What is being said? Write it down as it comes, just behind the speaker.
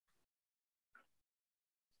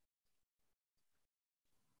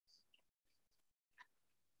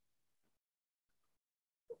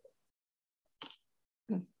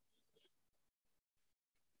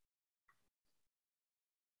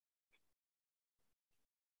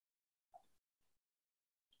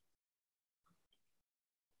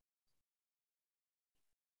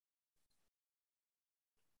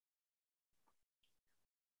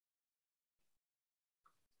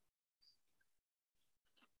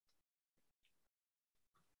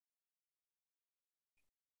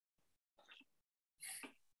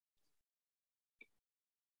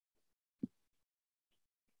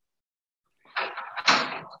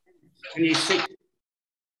Can you see?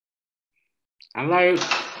 Hello.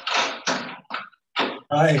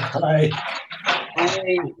 Hi.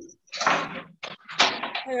 Hey.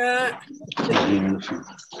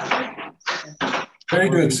 Very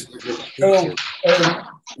good. So,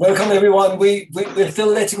 welcome everyone. We're still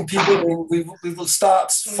letting people in. We will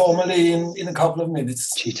start formally in a couple of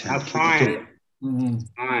minutes. Fine.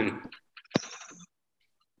 Fine.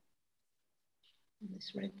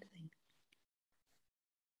 This red thing.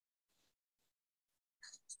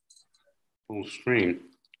 Full screen.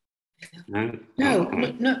 No. No.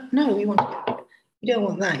 You don't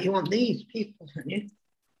want that. You want these people, don't you? You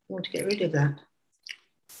want to get rid of that.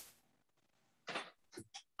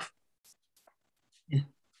 Yeah.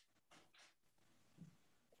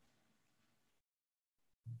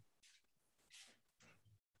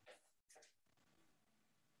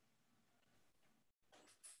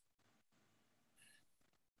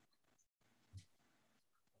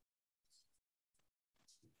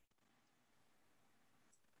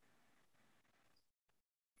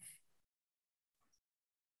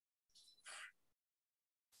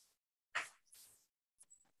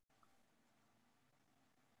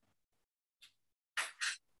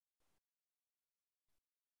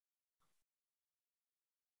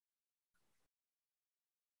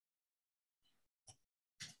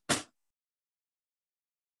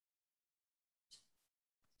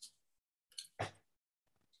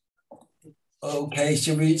 Okay,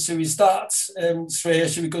 should we start? Shreya,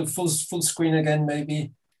 should we go full screen again,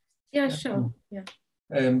 maybe? Yeah, sure. Yeah.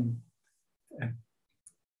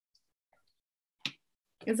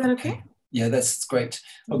 Is that okay? Yeah, that's great.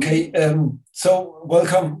 Okay, so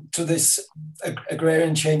welcome to this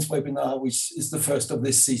Agrarian Change webinar, which is the first of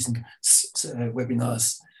this season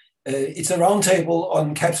webinars. It's a roundtable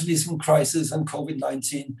on capitalism, crisis, and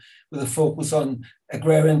COVID-19 with a focus on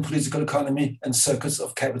agrarian political economy and circuits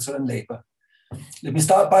of capital and labor. Let me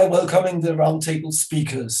start by welcoming the roundtable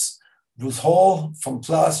speakers. Ruth Hall from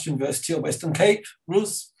PLAS, University of Western Cape.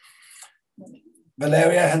 Ruth.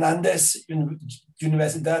 Valeria Hernández,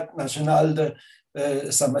 Universidad Nacional de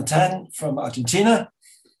San Martín from Argentina.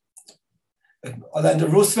 Orlanda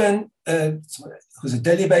Ruthven, who's a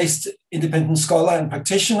Delhi-based independent scholar and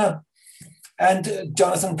practitioner. And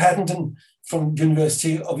Jonathan Pattenden from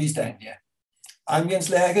University of East Anglia. I'm Jens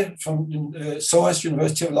Lerche from SOAS,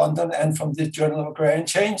 University of London, and from the Journal of Agrarian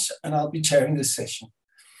Change, and I'll be chairing this session.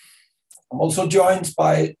 I'm also joined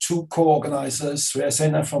by two co-organizers, Shreya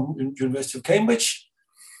Sena from University of Cambridge,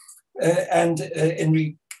 and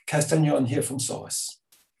Enrique Castagnon here from SOAS.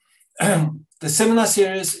 The seminar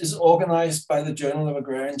series is organized by the Journal of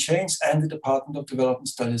Agrarian Change and the Department of Development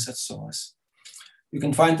Studies at SOAS. You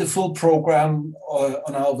can find the full program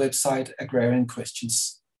on our website, Agrarian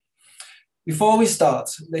Questions. Before we start,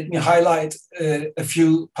 let me highlight a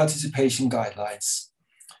few participation guidelines.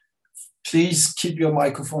 Please keep your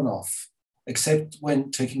microphone off, except when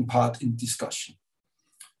taking part in discussion.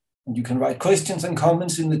 And you can write questions and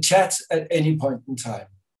comments in the chat at any point in time.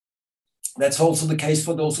 That's also the case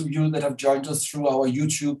for those of you that have joined us through our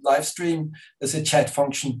YouTube live stream. There's a chat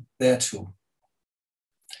function there too.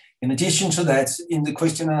 In addition to that, in the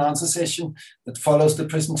question and answer session that follows the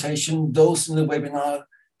presentation, those in the webinar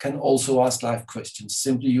can also ask live questions.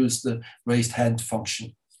 Simply use the raised hand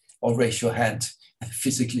function or raise your hand.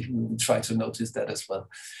 Physically, we will try to notice that as well.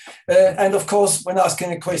 And of course, when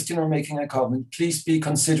asking a question or making a comment, please be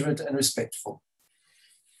considerate and respectful.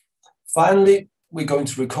 Finally, we're going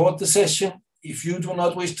to record the session. If you do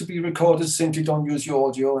not wish to be recorded, simply don't use your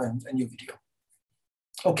audio and your video.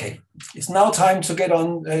 Okay, it's now time to get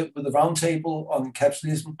on with the roundtable on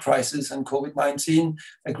capitalism, crisis, and COVID-19,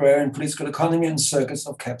 agrarian political economy, and circuits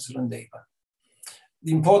of capital and labor.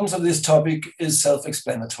 The importance of this topic is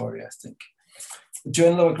self-explanatory, I think. The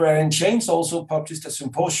Journal of Agrarian Change also published a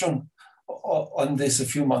symposium on this a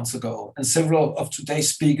few months ago, and several of today's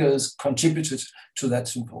speakers contributed to that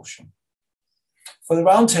symposium. For the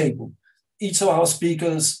roundtable, each of our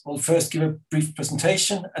speakers will first give a brief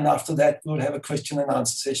presentation, and after that, we'll have a question and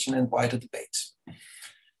answer session and wider debate.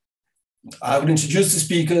 I will introduce the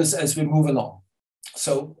speakers as we move along.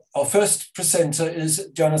 So our first presenter is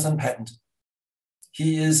Jonathan Pattenden.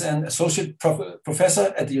 He is an associate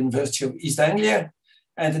professor at the University of East Anglia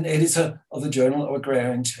and an editor of the Journal of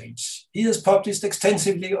Agrarian Change. He has published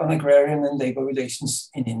extensively on agrarian and labor relations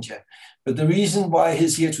in India. But the reason why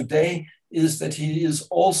he's here today is that he is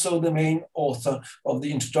also the main author of the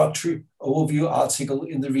introductory overview article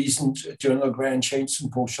in the recent Journal of Agrarian Change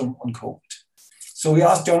symposium on COVID. So we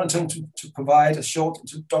asked Jonathan to provide a short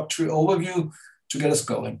introductory overview to get us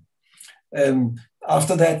going.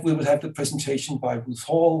 After that, we will have the presentation by Ruth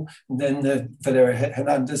Hall, and then Valeria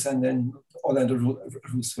Hernández, and then Orlanda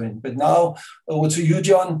Ruthven. But now over to you,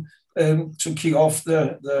 John, to kick off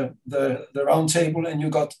the roundtable, and you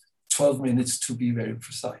got 12 minutes to be very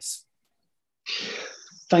precise.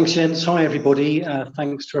 Thanks, Jens. Hi, everybody.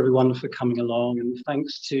 Thanks to everyone for coming along, and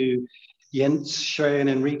thanks to Jens, Shrey, and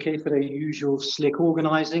Enrique for their usual slick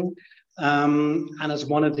organizing. And as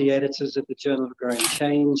one of the editors of the Journal of Agrarian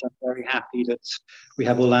Change, I'm very happy that we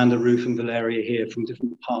have Orlanda Ruthven and Valeria here from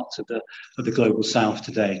different parts of the global south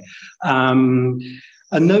today.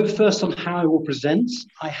 A note first on how I will present.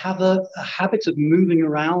 I have a habit of moving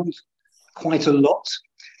around quite a lot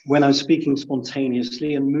when I'm speaking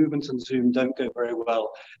spontaneously, and movement and Zoom don't go very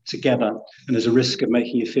well together, and there's a risk of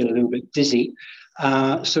making you feel a little bit dizzy.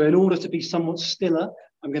 So in order to be somewhat stiller,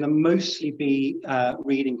 I'm going to mostly be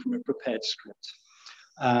reading from a prepared script.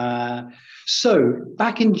 So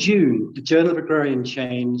back in June, the Journal of Agrarian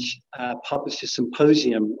Change published a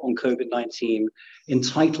symposium on COVID-19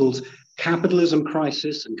 entitled Capitalism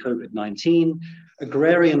Crisis and COVID-19,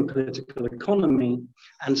 Agrarian Political Economy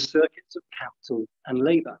and Circuits of Capital and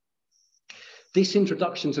Labor. This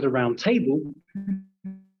introduction to the Roundtable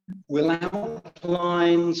will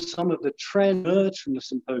outline some of the trends emerged from the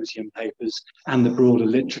symposium papers and the broader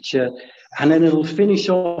literature, and then it'll finish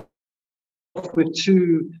off with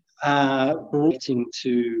two relating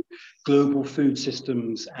to global food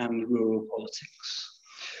systems and rural politics.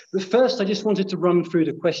 But first, I just wanted to run through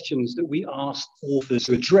the questions that we asked authors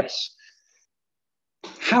to address.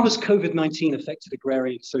 How has COVID-19 affected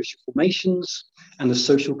agrarian social formations and the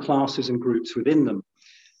social classes and groups within them?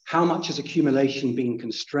 How much has accumulation been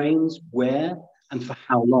constrained, where, and for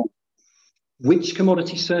how long? Which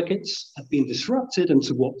commodity circuits have been disrupted and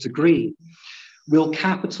to what degree? Will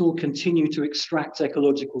capital continue to extract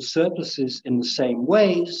ecological surpluses in the same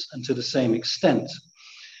ways and to the same extent?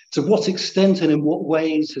 To what extent and in what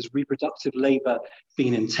ways has reproductive labor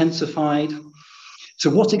been intensified? To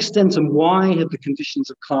what extent and why have the conditions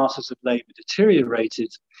of classes of labor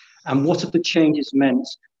deteriorated? And what have the changes meant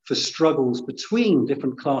for struggles between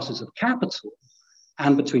different classes of capital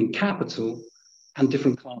and between capital and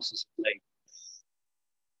different classes of labor?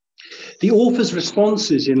 The authors'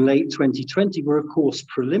 responses in late 2020 were, of course,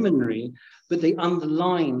 preliminary, but they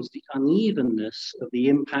underlined the unevenness of the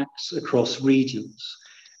impacts across regions.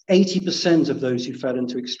 80% of those who fell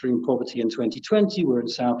into extreme poverty in 2020 were in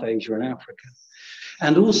South Asia and Africa.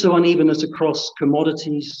 And also unevenness across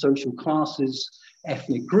commodities, social classes,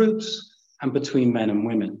 ethnic groups, and between men and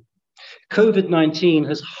women. COVID-19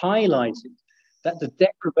 has highlighted that the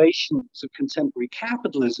deprivations of contemporary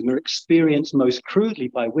capitalism are experienced most crudely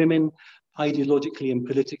by women, ideologically and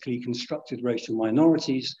politically constructed racial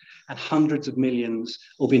minorities, and hundreds of millions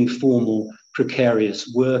of informal,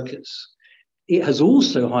 precarious workers. It has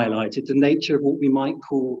also highlighted the nature of what we might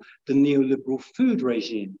call the neoliberal food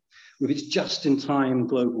regime, with its just-in-time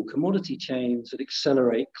global commodity chains that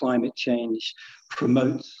accelerate climate change,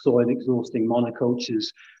 promote soil-exhausting monocultures,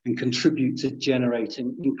 and contribute to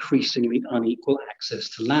generating increasingly unequal access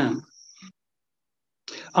to land.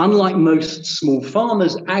 Unlike most small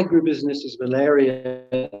farmers, agribusiness, as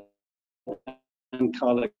Valeria and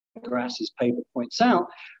Carla Grass's paper points out,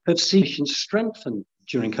 have seen strengthen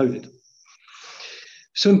during COVID.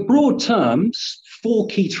 So in broad terms, 4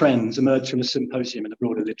 key trends emerged from the symposium in the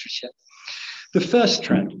broader literature. The first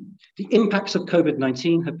trend, the impacts of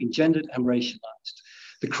COVID-19 have been gendered and racialized.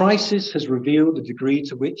 The crisis has revealed the degree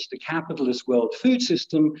to which the capitalist world food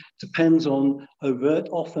system depends on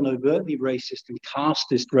often overtly racist and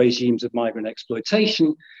casteist regimes of migrant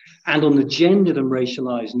exploitation, and on the gendered and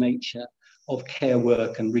racialized nature of care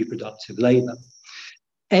work and reproductive labor.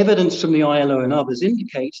 Evidence from the ILO and others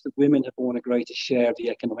indicates that women have borne a greater share of the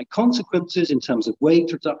economic consequences in terms of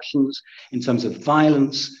wage reductions, in terms of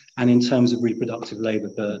violence, and in terms of reproductive labor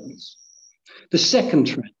burdens. The second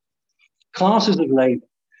trend, classes of labor,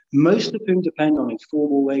 most of whom depend on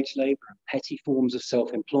informal wage labor and petty forms of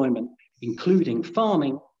self-employment, including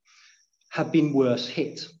farming, have been worse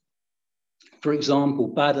hit. For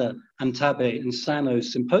example, Bada, Antabe, and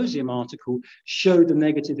Sano's symposium article showed the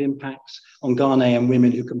negative impacts on Ghanaian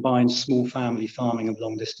women who combine small family farming and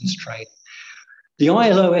long-distance trade. The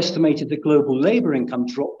ILO estimated that global labor income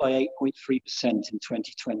dropped by 8.3% in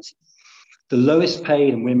 2020. The lowest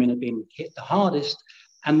paid and women have been hit the hardest,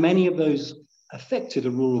 and many of those affected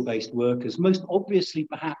are rural-based workers, most obviously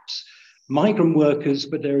perhaps migrant workers,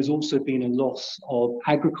 but there has also been a loss of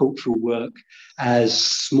agricultural work as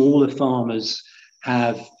smaller farmers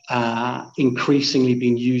have increasingly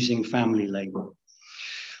been using family labor.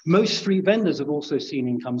 Most street vendors have also seen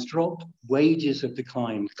incomes drop. Wages have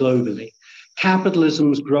declined globally.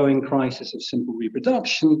 Capitalism's growing crisis of simple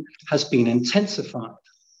reproduction has been intensified.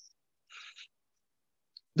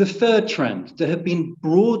 The third trend, there have been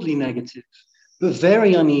broadly negative, but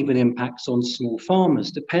very uneven impacts on small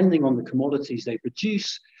farmers, depending on the commodities they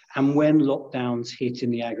produce and when lockdowns hit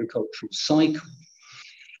in the agricultural cycle.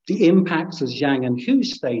 The impacts, as Zhang and Hu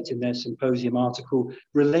state in their symposium article,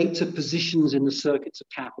 relate to positions in the circuits of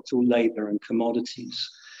capital, labor, and commodities.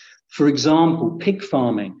 For example, pig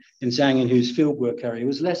farming in Zhang and Hu's fieldwork area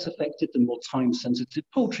was less affected than more time-sensitive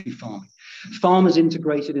poultry farming. Farmers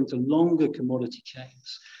integrated into longer commodity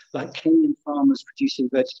chains, like Kenyan farmers producing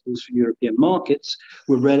vegetables for European markets,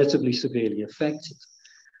 were relatively severely affected.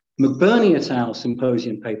 McBurney et al.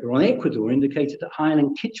 Symposium paper on Ecuador indicated that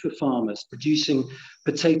Highland Kichwa farmers producing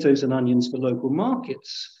potatoes and onions for local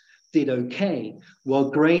markets did okay,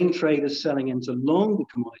 while grain traders selling into longer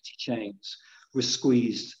commodity chains were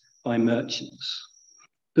squeezed by merchants.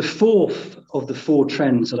 The fourth of the four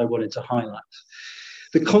trends that I wanted to highlight,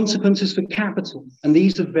 the consequences for capital, and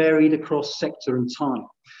these have varied across sector and time.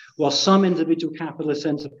 While some individual capitalist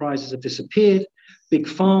enterprises have disappeared, big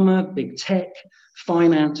pharma, big tech,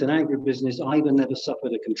 finance, and agribusiness either never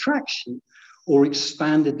suffered a contraction or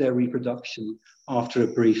expanded their reproduction after a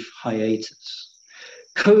brief hiatus.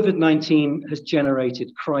 COVID-19 has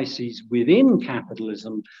generated crises within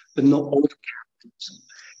capitalism, but not all of capitalism.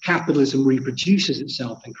 Capitalism reproduces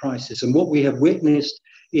itself in crisis, and what we have witnessed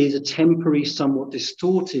is a temporary, somewhat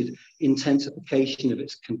distorted intensification of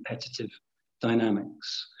its competitive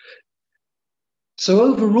dynamics. So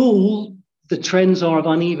overall, the trends are of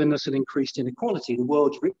unevenness and increased inequality. The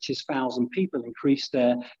world's richest 1,000 people increased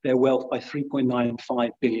their wealth by $3.95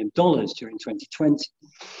 billion during 2020.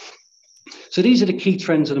 So these are the key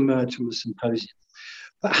trends that emerged from the symposium.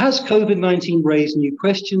 But has COVID-19 raised new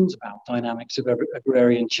questions about dynamics of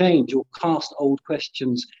agrarian change or cast old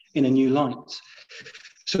questions in a new light?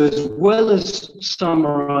 So as well as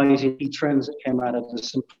summarizing key trends that came out of the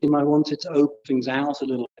symposium, I wanted to open things out a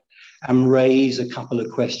little bit and raise a couple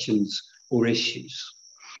of questions or issues.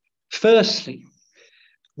 Firstly,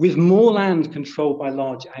 with more land controlled by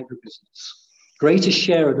large agribusiness, greater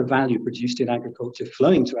share of the value produced in agriculture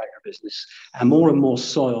flowing to agribusiness, and more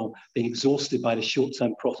soil being exhausted by the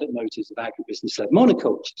short-term profit motives of agribusiness-led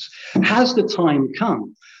monocultures, has the time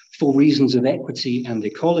come, for reasons of equity and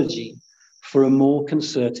ecology, for a more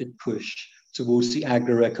concerted push towards the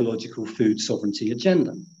agroecological food sovereignty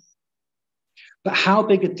agenda? But how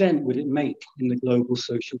big a dent would it make in the global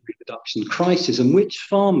social reproduction crisis, and which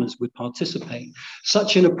farmers would participate?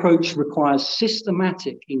 Such an approach requires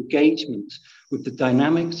systematic engagement with the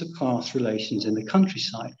dynamics of class relations in the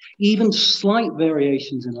countryside. Even slight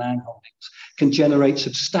variations in land holdings can generate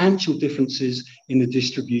substantial differences in the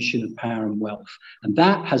distribution of power and wealth, and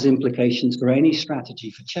that has implications for any strategy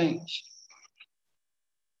for change.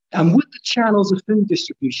 And would the channels of food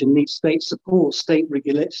distribution need state support, state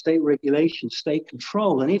regulation, state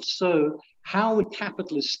control? And if so, how would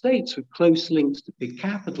capitalist states with close links to big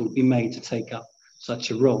capital be made to take up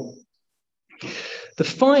such a role? The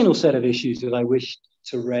final set of issues that I wish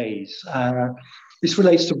to raise, this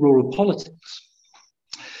relates to rural politics.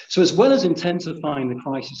 So as well as intensifying the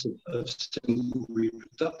crisis of simple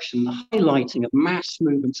reproduction, the highlighting of mass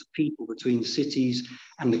movements of people between cities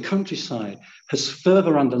and the countryside has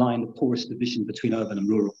further underlined the porous division between urban and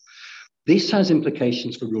rural. This has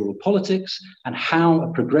implications for rural politics and how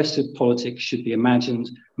a progressive politics should be imagined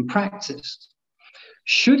and practiced.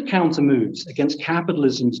 Should counter moves against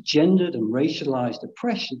capitalism's gendered and racialized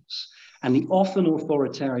oppressions and the often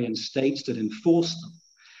authoritarian states that enforce them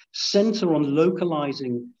center on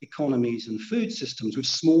localizing economies and food systems with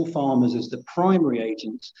small farmers as the primary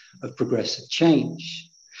agents of progressive change?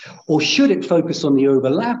 Or should it focus on the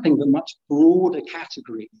overlapping but much broader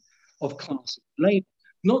category of class of labor,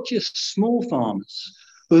 not just small farmers,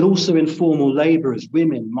 but also informal laborers,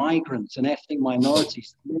 women, migrants, and ethnic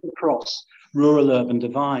minorities that live across rural-urban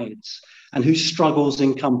divides and whose struggles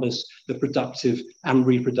encompass the productive and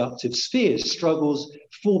reproductive spheres, struggles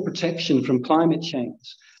for protection from climate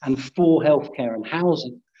change and for healthcare and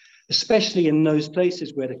housing, especially in those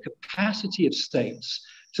places where the capacity of states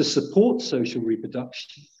to support social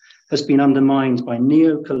reproduction has been undermined by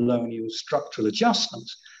neo-colonial structural adjustment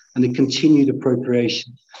and the continued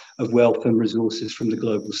appropriation of wealth and resources from the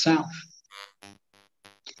global south.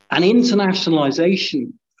 An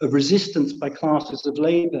internationalization of resistance by classes of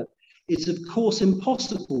labor is of course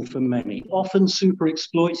impossible for many, often super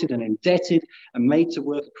exploited and indebted and made to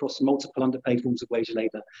work across multiple underpaid forms of wage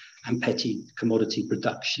labor and petty commodity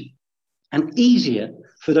production. And easier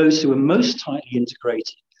for those who are most tightly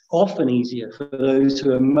integrated often easier for those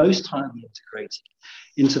who are most highly integrated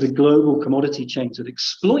into the global commodity chains that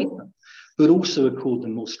exploit them, but also accord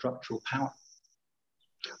them more structural power.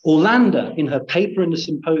 Orlanda, in her paper in the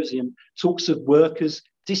symposium, talks of workers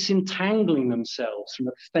disentangling themselves from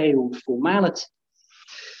a failed formality.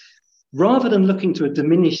 Rather than looking to a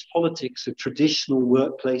diminished politics of traditional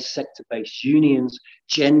workplace sector-based unions,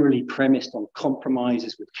 generally premised on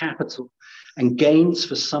compromises with capital and gains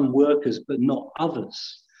for some workers but not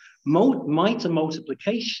others, might a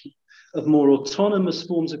multiplication of more autonomous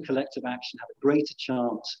forms of collective action have a greater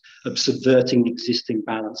chance of subverting the existing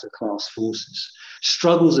balance of class forces.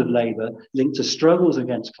 Struggles of labour linked to struggles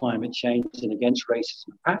against climate change and against racism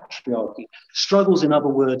and patriarchy, struggles, in other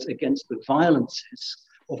words, against the violences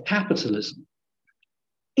of capitalism.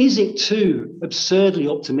 Is it too absurdly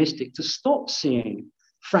optimistic to stop seeing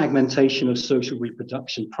fragmentation of social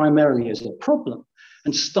reproduction primarily as a problem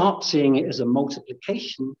and start seeing it as a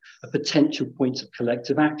multiplication of potential points of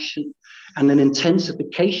collective action and an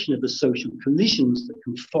intensification of the social collisions that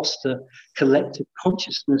can foster collective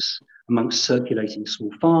consciousness amongst circulating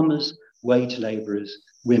small farmers, wage labourers,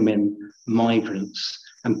 women, migrants,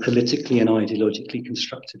 and politically and ideologically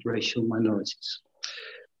constructed racial minorities?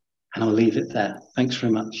 And I'll leave it there. Thanks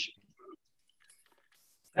very much.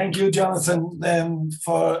 Thank you, Jonathan,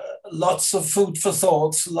 for lots of food for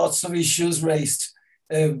thought, lots of issues raised.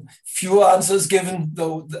 Few answers given,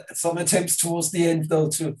 though some attempts towards the end, though,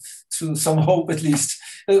 to some hope at least.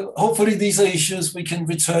 Hopefully these are issues we can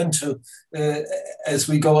return to as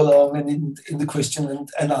we go along and in the question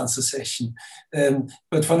and answer session.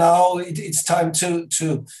 But for now, it's time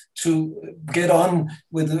to get on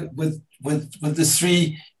with the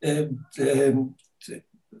three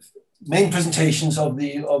main presentations of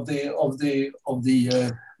the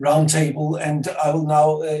roundtable, and I will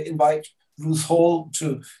now invite Ruth Hall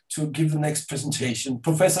to give the next presentation.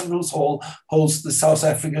 Professor Ruth Hall holds the South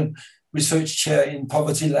African Research Chair in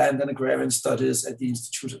Poverty, Land and Agrarian Studies at the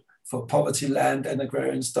Institute for Poverty, Land and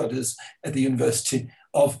Agrarian Studies at the University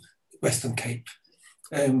of Western Cape.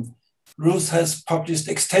 Ruth has published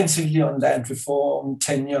extensively on land reform,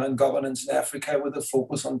 tenure and governance in Africa with a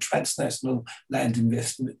focus on transnational land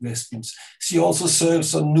investments. She also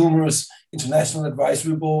serves on numerous international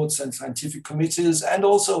advisory boards and scientific committees, and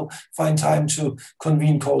also find time to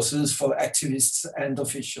convene courses for activists and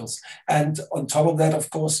officials. And on top of that, of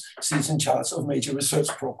course, she's in charge of major research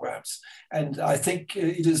programs. And I think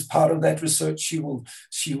it is part of that research she will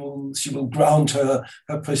ground her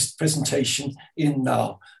presentation in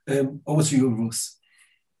now. Over to you, Ruth.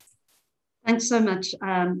 Thanks so much,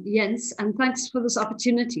 Jens, and thanks for this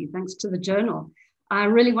opportunity. Thanks to the journal. I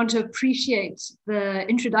really want to appreciate the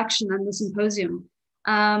introduction and the symposium.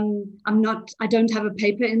 I don't have a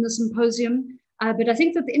paper in the symposium, but I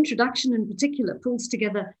think that the introduction in particular pulls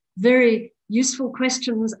together very useful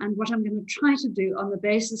questions, and what I'm going to try to do on the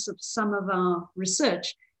basis of some of our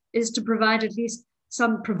research is to provide at least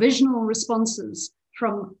some provisional responses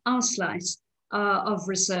from our slice of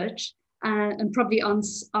research, and probably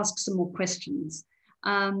ask some more questions.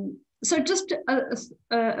 So just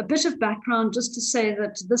a bit of background, just to say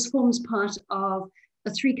that this forms part of a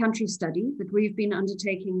 3-country study that we've been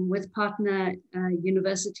undertaking with partner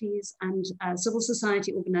universities and civil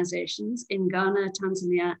society organizations in Ghana,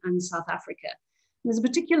 Tanzania, and South Africa. There's a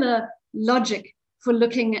particular logic for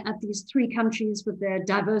looking at these 3 countries with their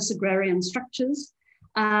diverse agrarian structures,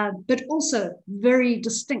 but also very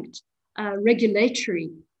distinct regulatory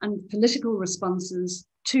and political responses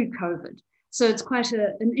to COVID. So it's quite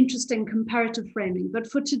an interesting comparative framing.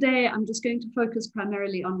 But for today, I'm just going to focus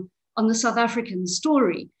primarily on the South African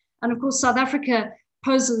story. And of course, South Africa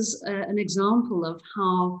poses an example of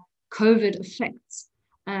how COVID affects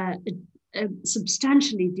a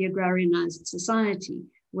substantially de-agrarianized society,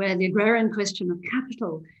 where the agrarian question of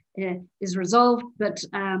capital is resolved, but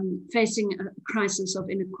facing a crisis of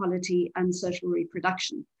inequality and social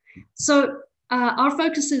reproduction. So our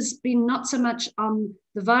focus has been not so much on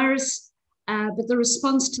the virus, but the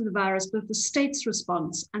response to the virus, both the state's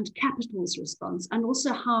response and capital's response, and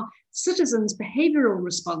also how citizens' behavioral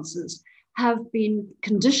responses have been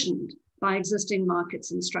conditioned by existing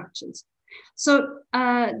markets and structures. So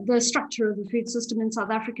the structure of the food system in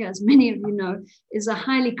South Africa, as many of you know, is a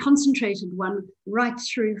highly concentrated one, right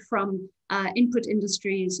through from input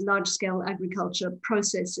industries, large-scale agriculture,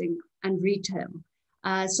 processing, and retail.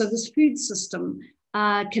 So this food system,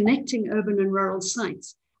 connecting urban and rural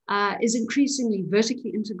sites, is increasingly vertically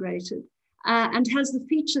integrated and has the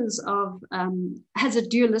features of, has a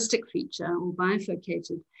dualistic feature or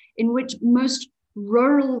bifurcated, in which most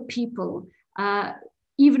rural people,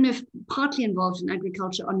 even if partly involved in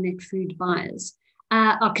agriculture, are net food buyers.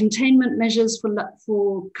 Our containment measures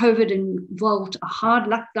for COVID involved a hard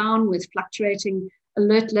lockdown with fluctuating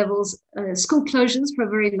alert levels, school closures for a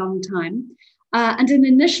very long time, and an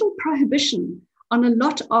initial prohibition on a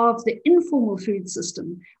lot of the informal food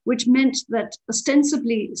system, which meant that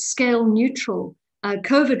ostensibly scale-neutral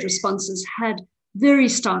COVID responses had very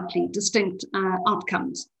starkly distinct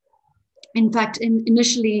outcomes. In fact,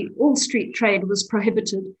 initially, all street trade was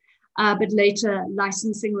prohibited, but later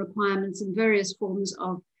licensing requirements and various forms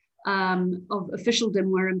of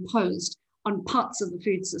officialdom were imposed on parts of the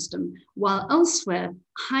food system, while elsewhere,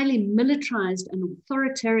 highly militarized and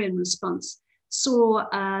authoritarian response saw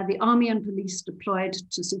the army and police deployed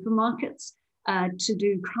to supermarkets to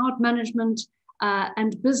do crowd management,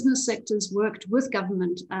 and business sectors worked with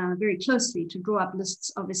government very closely to draw up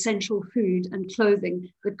lists of essential food and clothing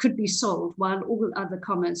that could be sold, while all other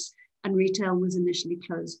commerce and retail was initially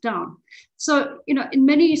closed down. So, in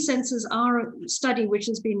many senses, our study, which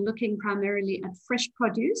has been looking primarily at fresh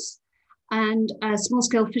produce and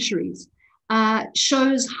small-scale fisheries,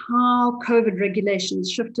 shows how COVID regulations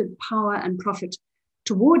shifted power and profit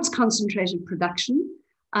towards concentrated production,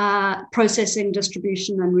 processing,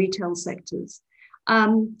 distribution, and retail sectors.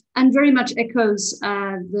 And very much echoes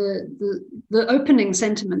the opening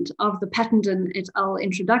sentiment of the Pattenden et al.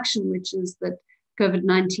 Introduction, which is that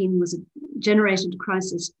COVID-19 was a generated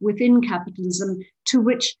crisis within capitalism, to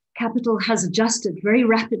which capital has adjusted very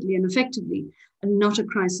rapidly and effectively, and not a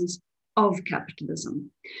crisis of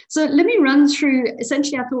capitalism. So let me run through,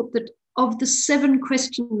 essentially, I thought that of the 7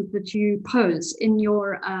 questions that you pose in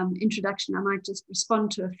your introduction, I might just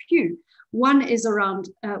respond to a few. One is around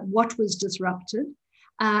what was disrupted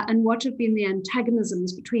and what have been the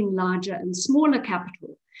antagonisms between larger and smaller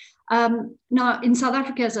capital. Now, in South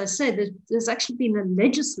Africa, as I said, there's actually been a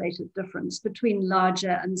legislative difference between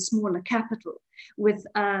larger and smaller capital, with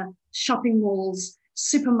shopping malls,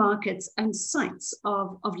 supermarkets, and sites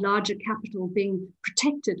of larger capital being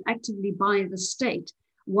protected actively by the state,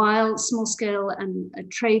 while small-scale and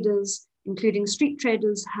traders, including street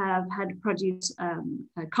traders, have had produce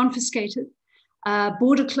confiscated.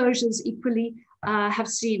 Border closures equally have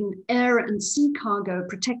seen air and sea cargo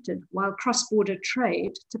protected, while cross-border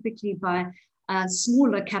trade, typically by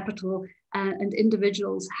smaller capital and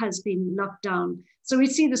individuals, has been locked down. So we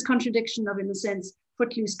see this contradiction of, in a sense,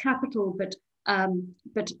 footloose capital, but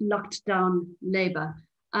locked down labor,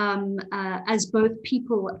 as both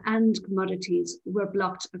people and commodities were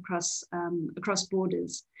blocked across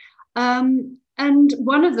borders. And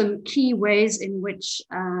one of the key ways in which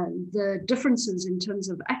the differences in terms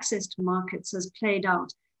of access to markets has played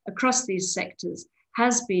out across these sectors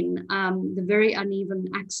has been the very uneven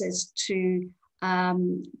access to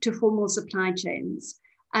formal supply chains,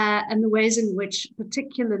 and the ways in which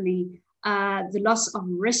particularly the loss of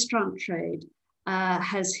restaurant trade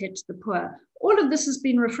has hit the poor. All of this has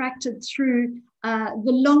been refracted through the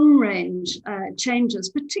long range changes,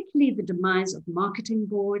 particularly the demise of marketing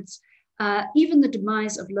boards, even the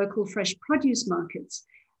demise of local fresh produce markets,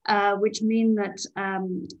 which mean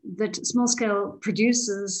that small-scale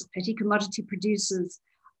producers, petty commodity producers,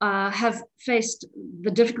 have faced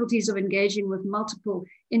the difficulties of engaging with multiple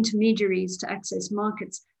intermediaries to access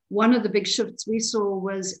markets. One of the big shifts we saw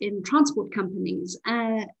was in transport companies,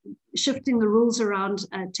 shifting the rules around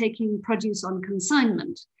taking produce on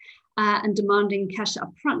consignment and demanding cash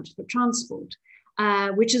upfront for transport,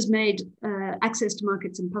 which has made access to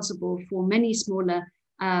markets impossible for many smaller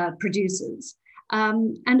producers.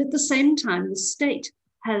 And at the same time, the state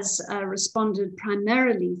has responded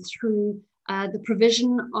primarily through the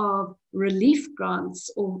provision of relief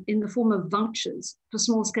grants, or in the form of vouchers for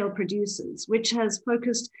small-scale producers, which has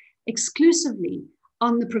focused exclusively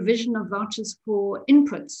on the provision of vouchers for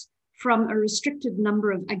inputs from a restricted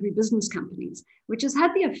number of agribusiness companies, which has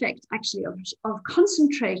had the effect actually of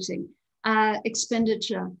concentrating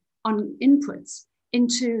expenditure on inputs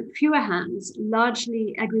into fewer hands,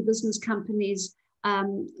 largely agribusiness companies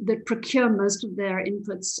that procure most of their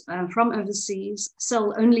inputs from overseas,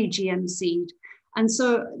 sell only GM seed. And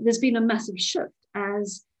so there's been a massive shift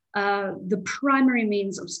as the primary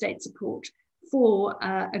means of state support for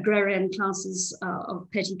agrarian classes of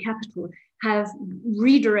petty capital have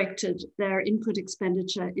redirected their input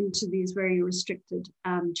expenditure into these very restricted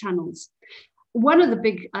channels. One of the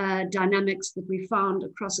big dynamics that we found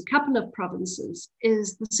across a couple of provinces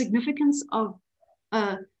is the significance of,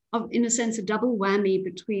 in a sense, a double whammy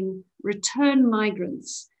between return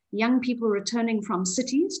migrants, young people returning from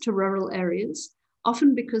cities to rural areas,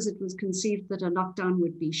 often because it was conceived that a lockdown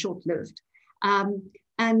would be short-lived.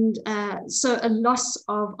 So a loss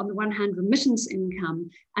of, on the one hand, remittance income,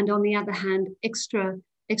 and on the other hand, extra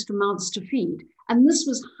mouths to feed, And this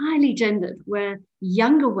was highly gendered, where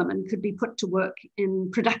younger women could be put to work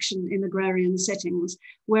in production in agrarian settings,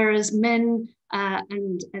 whereas men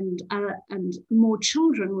and more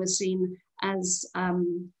children were seen as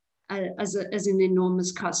an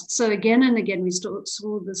enormous cost. So again and again, we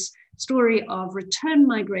saw this story of return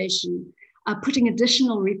migration, putting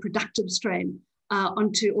additional reproductive strain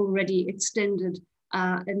onto already extended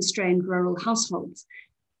and strained rural households.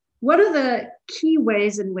 One of the key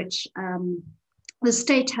ways in which the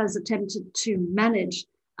state has attempted to manage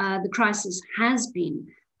the crisis has been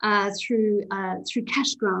through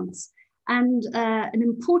cash grants. And an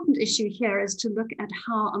important issue here is to look at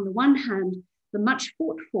how, on the one hand, the much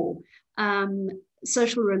fought for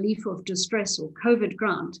social relief of distress or COVID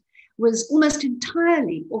grant was almost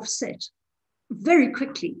entirely offset very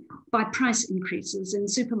quickly by price increases in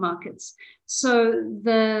supermarkets. So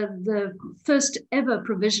the first ever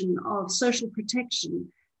provision of social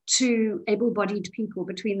protection to able-bodied people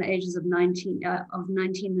between the ages of 18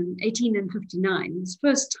 and 59. It's the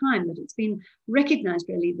first time that it's been recognized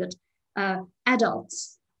really that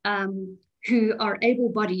adults who are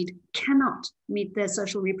able-bodied cannot meet their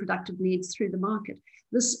social reproductive needs through the market.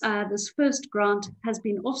 This first grant has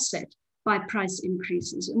been offset by price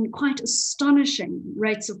increases and quite astonishing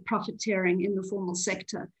rates of profiteering in the formal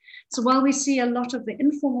sector. So while we see a lot of the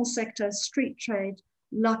informal sector, street trade,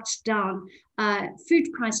 locked down,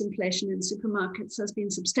 food price inflation in supermarkets has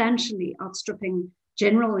been substantially outstripping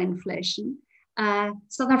general inflation.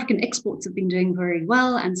 South African exports have been doing very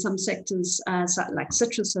well, and some sectors like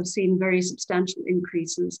citrus have seen very substantial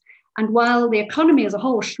increases. And while the economy as a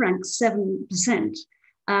whole shrank 7%,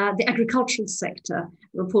 the agricultural sector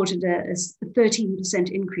reported a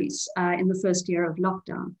 13% increase in the first year of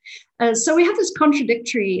lockdown. So we have this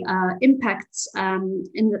contradictory impacts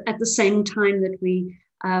at the same time that we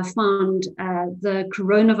found the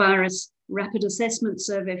coronavirus rapid assessment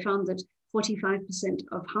survey found that 45%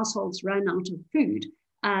 of households ran out of food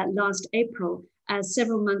last April.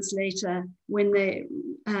 Several months later, when they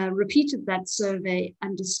repeated that survey,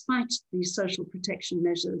 and despite these social protection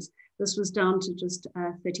measures, this was down to just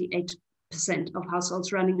 38% of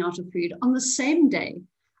households running out of food. On the same day,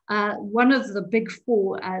 one of the big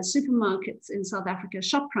four supermarkets in South Africa,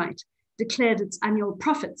 Shoprite, declared its annual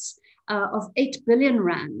profits of 8 billion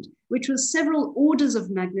rand, which was several orders of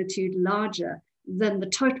magnitude larger than the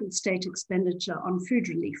total state expenditure on food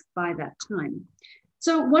relief by that time.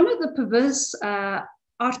 So one of the perverse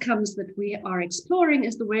outcomes that we are exploring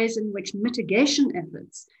is the ways in which mitigation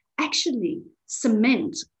efforts actually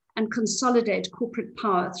cement and consolidate corporate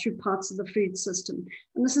power through parts of the food system.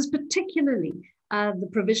 And this is particularly the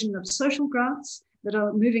provision of social grants that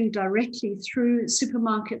are moving directly through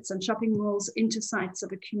supermarkets and shopping malls into sites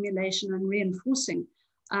of accumulation and reinforcing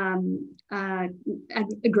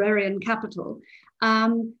agrarian capital.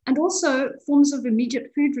 And also forms of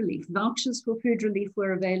immediate food relief. Vouchers for food relief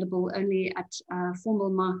were available only at formal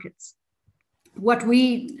markets. What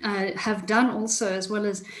we have done also, as well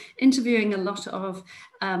as interviewing a lot of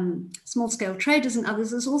small-scale traders and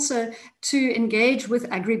others, is also to engage with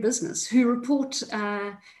agribusiness, who report,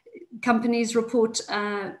 companies report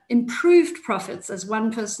improved profits. As one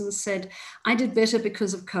person said, I did better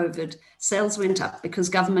because of COVID. Sales went up because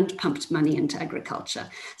government pumped money into agriculture.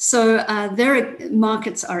 So their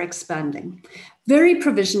markets are expanding. Very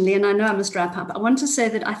provisionally, and I know I must wrap up, I want to say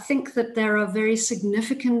that I think that there are very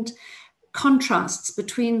significant contrasts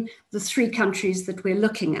between the three countries that we're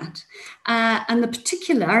looking at. And the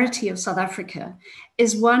particularity of South Africa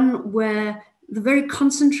is one where the very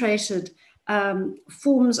concentrated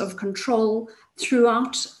forms of control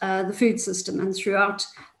throughout the food system and throughout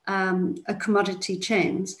commodity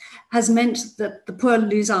chains has meant that the poor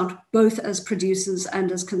lose out both as producers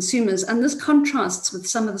and as consumers. And this contrasts with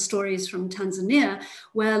some of the stories from Tanzania,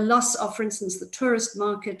 where loss of, for instance, the tourist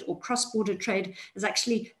market or cross-border trade has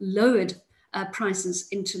actually lowered prices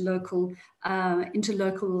into local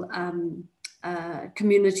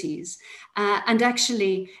communities and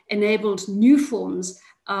actually enabled new forms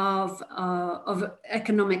of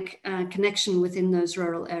economic connection within those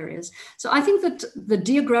rural areas. So I think that the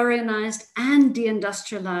de-agrarianized and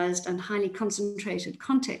de-industrialized and highly concentrated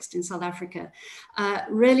context in South Africa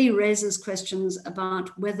really raises questions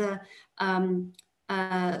about whether the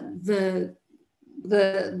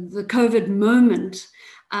COVID moment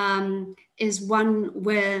is one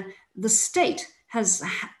where the state has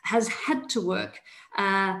had to work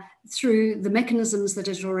through the mechanisms that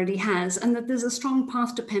it already has, and that there's a strong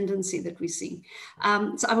path dependency that we see.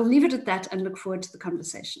 So I will leave it at that and look forward to the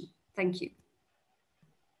conversation. Thank you.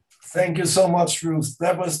 Thank you so much, Ruth.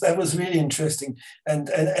 That was really interesting, and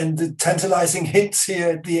the tantalizing hints here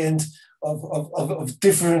at the end of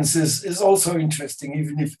differences is also interesting,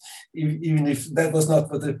 even if that was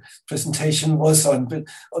not what the presentation was on. But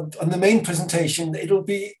on the main presentation,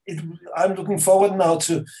 I'm looking forward now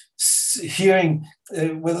to hearing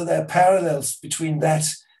whether there are parallels between that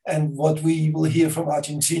and what we will hear from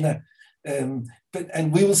Argentina. And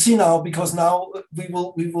we will see now, because now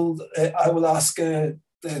I will ask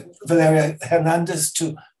Valeria Hernández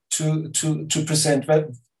to present.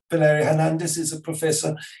 Valeria Hernández is a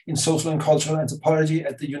professor in social and cultural anthropology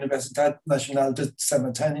at the Universidad Nacional de San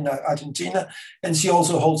Martín in Argentina, and she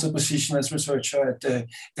also holds a position as researcher at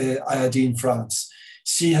IRD in France.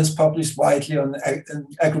 She has published widely on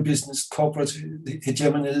agribusiness, corporate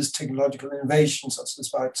hegemonies, technological innovations such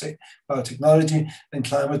as biotechnology and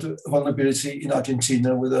climate vulnerability in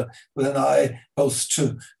Argentina, with an eye both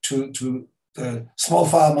to small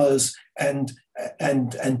farmers and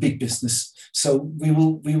big business. So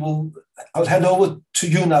I'll hand over to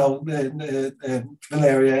you now,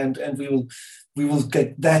 Valeria, and we will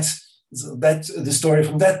get the story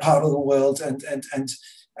from that part of the world,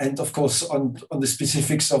 and of course on the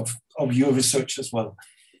specifics of your research as well.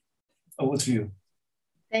 Over to you.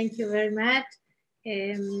 Thank you very much.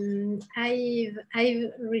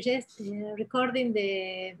 I've recording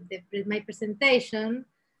my presentation,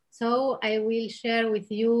 so I will share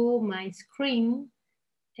with you my screen.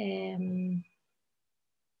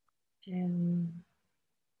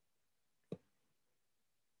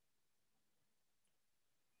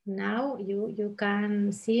 Now you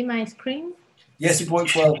can see my screen? Yes, it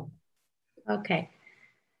works well. Okay.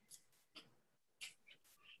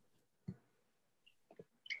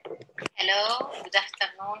 Hello, good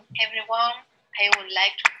afternoon, everyone. I would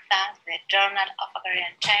like to thank the Journal of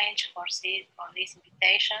Agrarian Change for this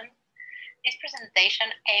invitation. This presentation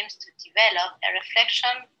aims to develop a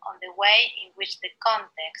reflection on the way in which the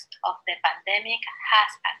context of the pandemic has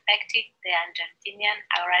affected the Argentinian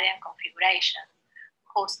agrarian configuration,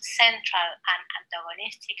 whose central and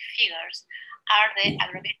antagonistic figures are the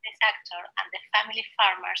agribusiness sector and the family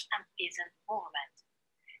farmers and peasant movement.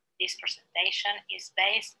 This presentation is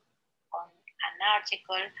based on an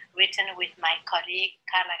article written with my colleague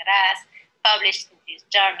Carla Gras, published in this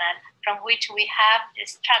journal, from which we have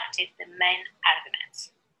extracted the main arguments.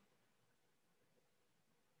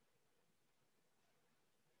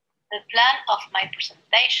 The plan of my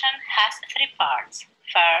presentation has three parts.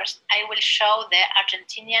 First, I will show the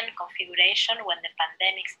Argentinian configuration when the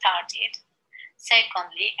pandemic started.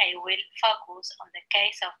 Secondly, I will focus on the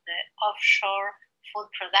case of the offshore food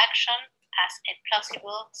production as a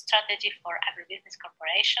plausible strategy for agribusiness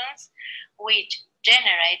corporations, which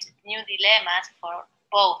generate new dilemmas for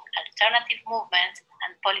both alternative movements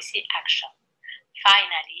and policy action.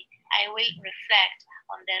 Finally, I will reflect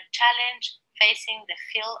on the challenge facing the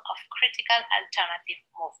field of critical alternative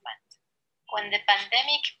movement. When the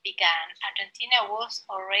pandemic began, Argentina was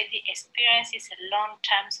already experiencing a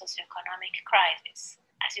long-term socioeconomic crisis.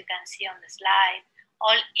 As you can see on the slide,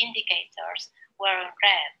 all indicators were in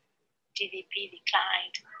red. GDP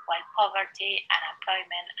declined, while poverty,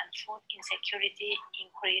 unemployment, and food insecurity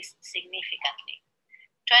increased significantly.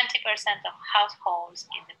 20% of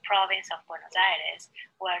households in the province of Buenos Aires,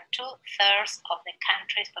 where 2/3 of the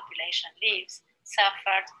country's population lives,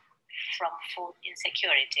 suffered from food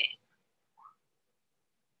insecurity.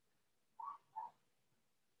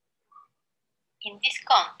 In this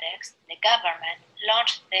context, the government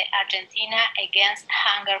launched the Argentina Against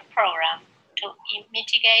Hunger program to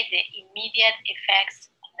mitigate the immediate effects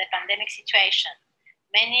of the pandemic situation.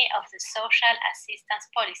 Many of the social assistance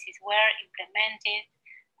policies were implemented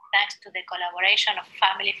thanks to the collaboration of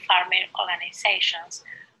family farming organizations,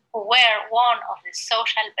 who were one of the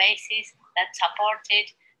social bases that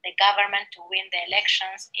supported the government to win the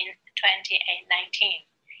elections in 2019.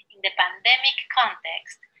 In the pandemic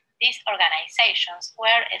context, these organizations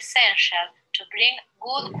were essential to bring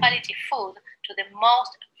good quality food to the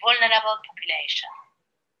most vulnerable population.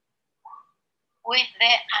 With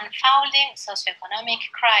the unfolding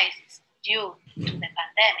socioeconomic crisis due to the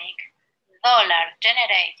pandemic, dollars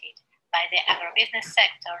generated by the agribusiness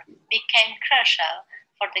sector became crucial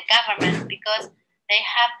for the government because they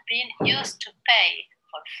have been used to pay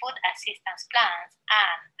for food assistance plans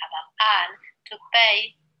and, above all, to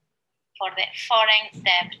pay for the foreign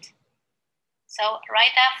debt. So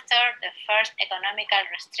right after the first economical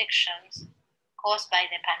restrictions caused by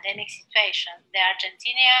the pandemic situation, the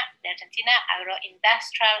Argentina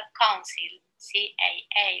Agro-Industrial Council,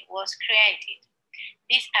 CAA, was created.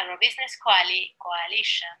 This agribusiness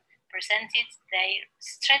coalition presented their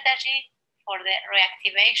strategy for the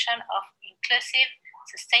reactivation of inclusive,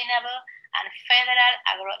 sustainable, and federal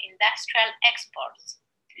agro-industrial exports.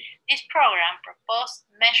 This program proposed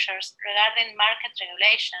measures regarding market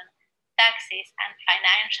regulation, taxes, and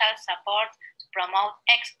financial support to promote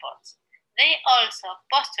exports. They also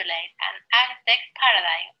postulate an ag-tech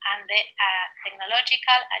paradigm and the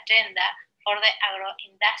technological agenda for the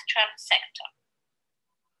agro-industrial sector.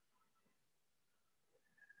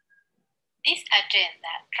 This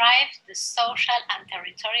agenda drives the social and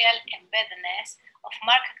territorial embeddedness of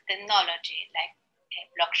market technology like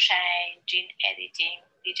blockchain, gene editing,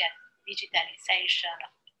 digitalization of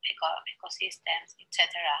ecosystems, etc.,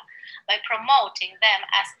 by promoting them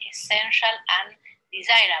as essential and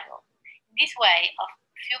desirable. In this way, a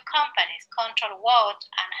few companies control what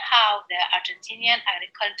and how the Argentinian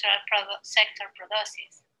agricultural sector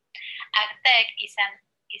produces. Ag-tech is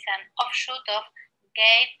an offshoot of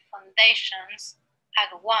Gate Foundation's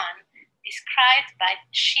Ag-1, described by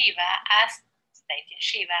Shiva as, stating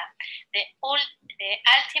Shiva, the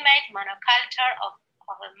ultimate monoculture of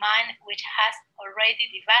a mind which has already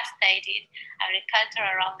devastated agriculture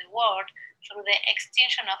around the world through the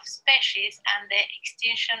extinction of species and the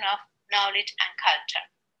extinction of knowledge and culture.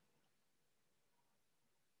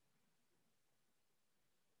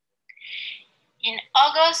 In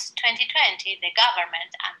August 2020, the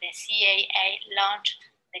government and the CAA launched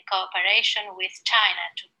the cooperation with China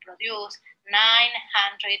to produce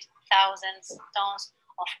 900,000 tons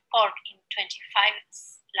of pork in 25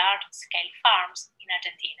 large-scale farms in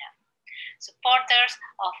Argentina. Supporters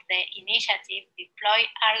of the initiative deploy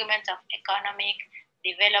arguments of economic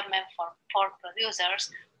development for pork producers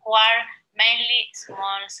who are mainly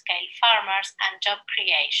small-scale farmers and job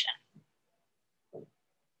creation.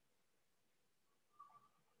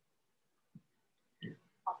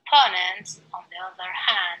 Opponents, on the other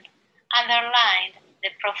hand, underlined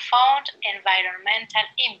the profound environmental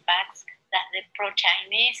impacts that the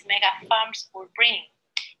pro-Chinese mega-farms will bring,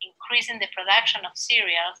 increasing the production of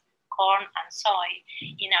cereals, corn, and soy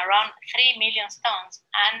in around 3 million tons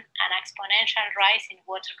and an exponential rise in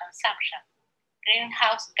water consumption.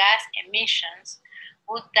 Greenhouse gas emissions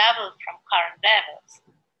would double from current levels.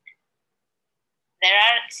 There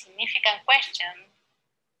are significant questions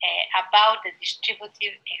about the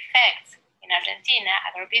distributive effects. In Argentina,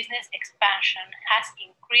 agribusiness expansion has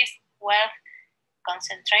increased wealth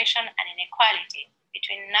concentration and inequality.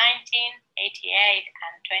 Between 1988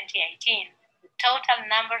 and 2018, the total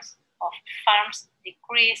numbers of farms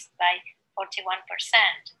decreased by 41%.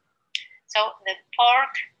 So the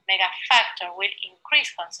pork mega factor will increase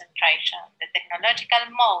concentration. The technological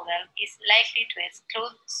model is likely to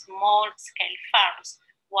exclude small-scale farms,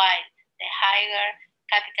 while the higher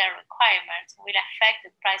capital requirements will affect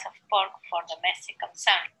the price of pork for domestic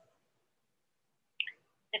consumption.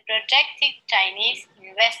 The projected Chinese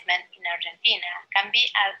investment in Argentina can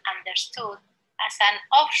be understood as an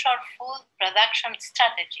offshore food production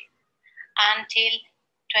strategy. Until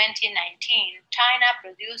 2019, China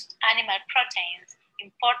produced animal proteins,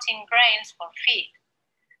 importing grains for feed.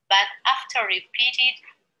 But after repeated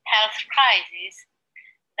health crises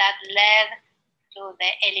that led to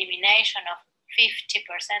the elimination of 50%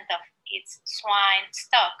 of its swine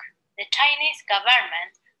stock, the Chinese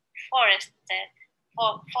government fostered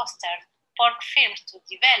pork firms to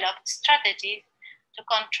develop strategies to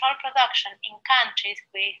control production in countries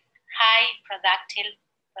with high productive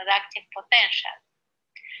potential.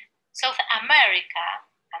 South America,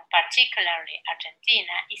 and particularly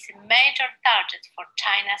Argentina, is a major target for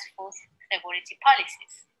China's food security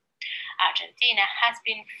policies. Argentina has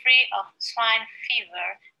been free of swine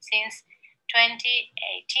fever since 2018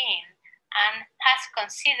 and has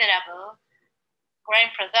considerable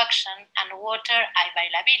grain production and water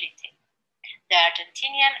availability. The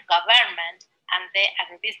Argentinian government and the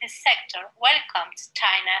agribusiness sector welcomed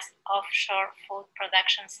China's offshore food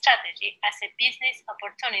production strategy as a business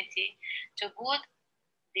opportunity to good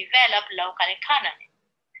develop local economy.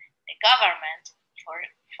 The government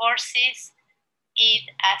foresees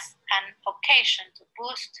it as an occasion to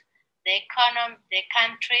boost the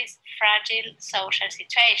country's fragile social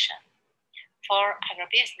situation. For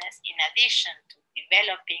agribusiness, in addition to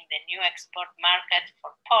developing the new export market for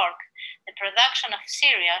pork, the production of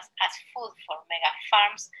cereals as food for mega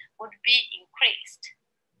farms would be increased.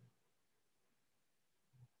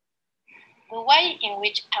 The way in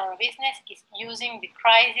which agribusiness is using the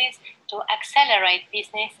crisis to accelerate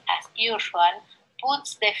business as usual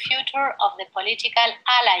puts the future of the political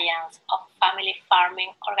alliance of family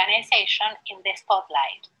farming organization in the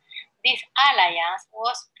spotlight. This alliance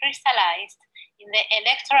was crystallized in the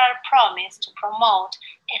electoral promise to promote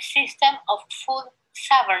a system of food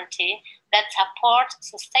sovereignty that supports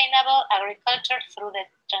sustainable agriculture through the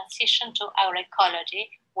transition to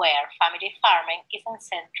agroecology, where family farming is a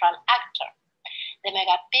central actor. The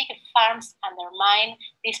mega pig farms undermine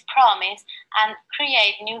this promise and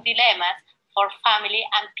create new dilemmas for family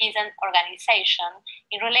and peasant organizations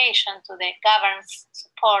in relation to the government's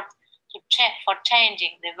support for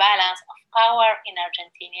changing the balance of power in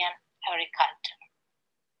Argentinian agriculture.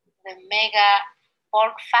 The mega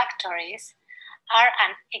pork factories are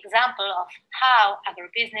an example of how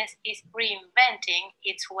agribusiness is reinventing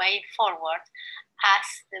its way forward. As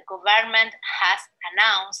the government has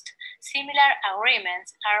announced, similar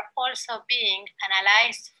agreements are also being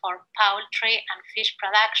analyzed for poultry and fish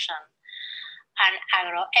production. An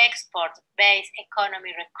agro-export-based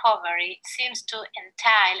economy recovery seems to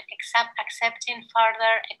entail accepting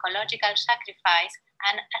further ecological sacrifice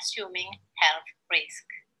and assuming health risk.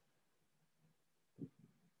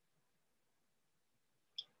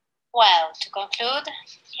 Well, to conclude,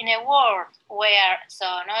 in a world where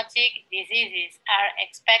zoonotic diseases are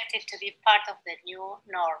expected to be part of the new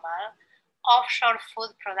normal, offshore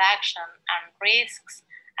food production and risks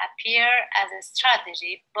appear as a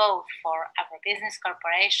strategy both for agribusiness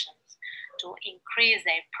corporations to increase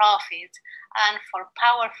their profits and for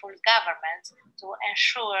powerful governments to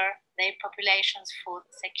ensure their population's food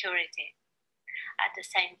security. At the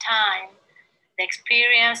same time, the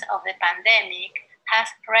experience of the pandemic has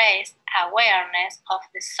raised awareness of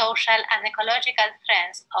the social and ecological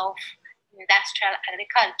trends of industrial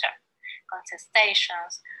agriculture.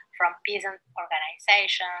 Contestations from peasant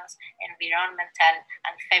organizations, environmental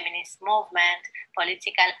and feminist movement,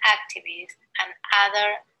 political activists, and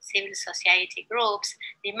other civil society groups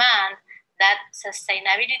demand that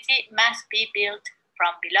sustainability must be built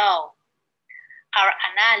from below. Our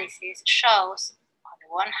analysis shows, on the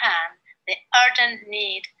one hand, the urgent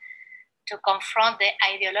need to confront the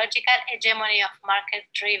ideological hegemony of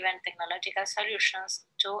market-driven technological solutions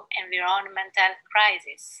to environmental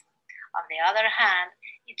crises. On the other hand,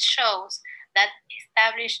 it shows that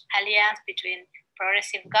established alliance between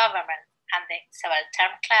progressive government and the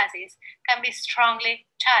subaltern classes can be strongly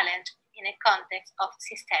challenged in a context of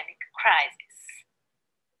systemic crisis.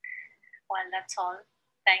 Well, that's all.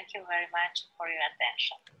 Thank you very much for your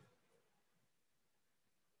attention.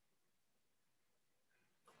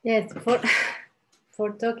 Yes,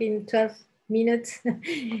 for talking 12 minutes,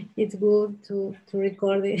 it's good to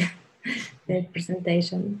record the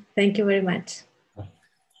presentation. Thank you very much.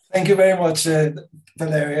 Thank you very much,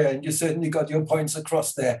 Valeria, and you certainly got your points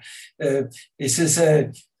across there. This is,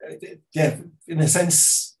 yeah, in a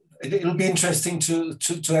sense, it'll be interesting to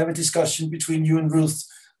have a discussion between you and Ruth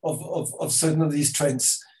of certain of these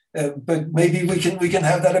trends. But maybe we can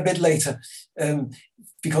have that a bit later,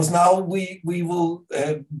 because now we will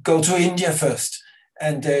go to India first,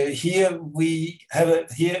 and here we have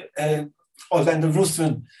Orlanda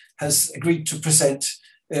Ruthven has agreed to present.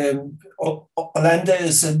 Orlanda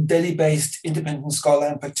is a Delhi-based independent scholar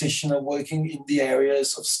and practitioner working in the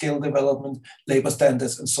areas of skill development, labor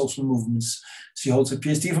standards, and social movements. She holds a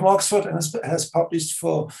PhD from Oxford and has published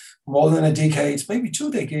for more than a decade, maybe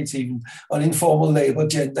 2 decades even, on informal labor,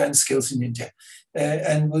 gender, and skills in India.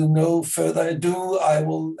 And with no further ado, I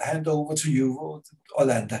will hand over to you,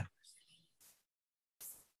 Orlanda.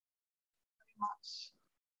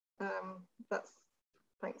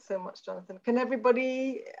 Thanks so much, Jonathan. Can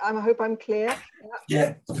everybody, I hope I'm clear?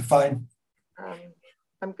 Yeah, fine.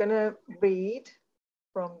 I'm going to read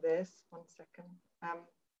from this, 1 second.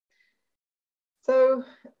 So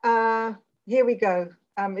here we go.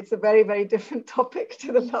 It's a very, very different topic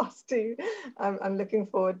to the last two. I'm looking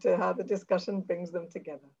forward to how the discussion brings them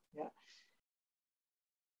together. Yeah.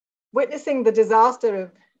 Witnessing the disaster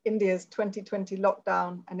of India's 2020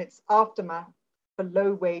 lockdown and its aftermath for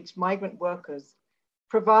low-wage migrant workers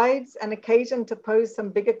provides an occasion to pose some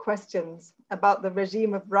bigger questions about the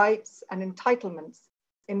regime of rights and entitlements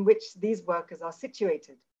in which these workers are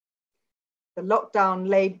situated. The lockdown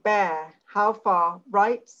laid bare how far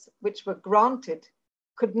rights which were granted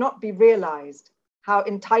could not be realized, how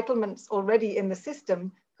entitlements already in the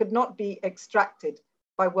system could not be extracted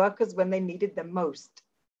by workers when they needed them most.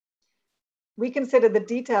 We consider the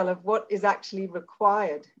detail of what is actually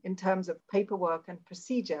required in terms of paperwork and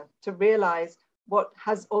procedure to realize what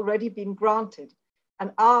has already been granted,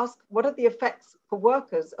 and ask what are the effects for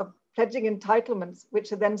workers of pledging entitlements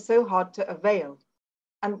which are then so hard to avail,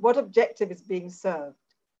 and what objective is being served.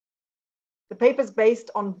 The paper is based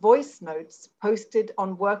on voice notes posted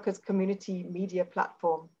on workers' community media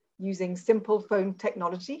platform using simple phone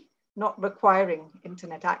technology, not requiring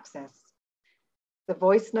internet access. The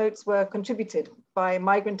voice notes were contributed by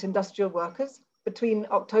migrant industrial workers between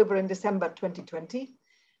October and December 2020,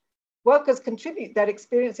 Workers contribute their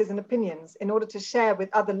experiences and opinions in order to share with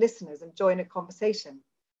other listeners and join a conversation.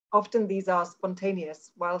 Often these are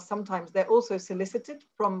spontaneous, while sometimes they're also solicited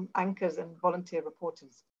from anchors and volunteer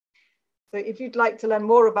reporters. So if you'd like to learn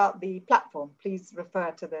more about the platform, please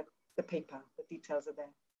refer to the paper, the details are there.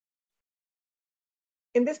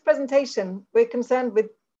 In this presentation, we're concerned with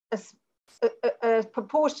a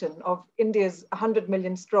proportion of India's 100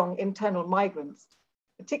 million strong internal migrants,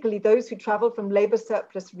 particularly those who travel from labor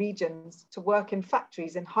surplus regions to work in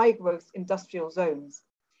factories in high growth industrial zones.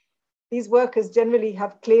 These workers generally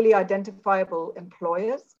have clearly identifiable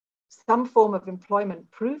employers, some form of employment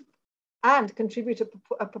proof, and contribute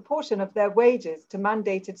a proportion of their wages to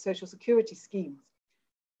mandated social security schemes.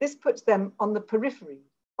 This puts them on the periphery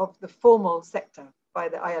of the formal sector by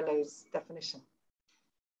the ILO's definition.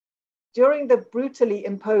 During the brutally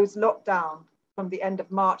imposed lockdown from the end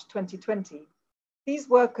of March 2020, these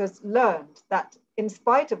workers learned that in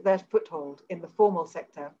spite of their foothold in the formal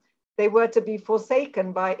sector, they were to be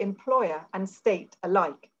forsaken by employer and state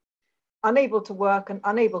alike, unable to work and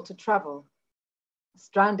unable to travel,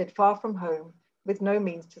 stranded far from home with no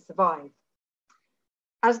means to survive.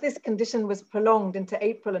 As this condition was prolonged into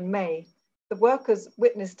April and May, the workers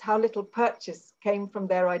witnessed how little purchase came from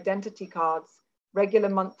their identity cards, regular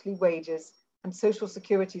monthly wages, and social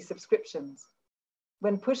security subscriptions.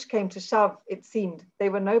 When push came to shove, it seemed they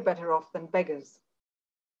were no better off than beggars.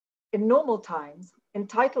 In normal times,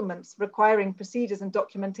 entitlements requiring procedures and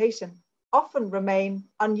documentation often remain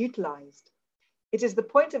unutilized. It is the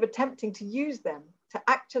point of attempting to use them to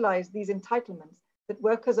actualize these entitlements that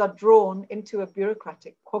workers are drawn into a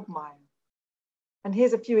bureaucratic quagmire. And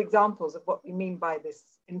here's a few examples of what we mean by this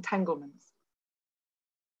entanglements.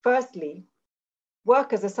 Firstly,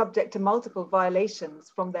 workers are subject to multiple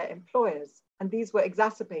violations from their employers, and these were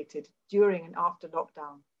exacerbated during and after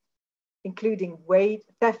lockdown, including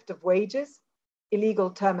theft of wages,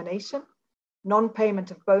 illegal termination,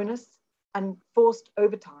 non-payment of bonus, and forced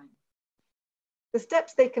overtime. The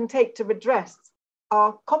steps they can take to redress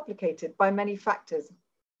are complicated by many factors,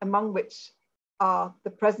 among which are the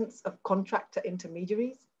presence of contractor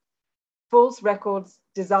intermediaries, false records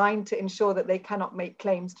designed to ensure that they cannot make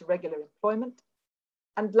claims to regular employment,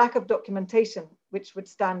 and lack of documentation which would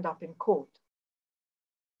stand up in court.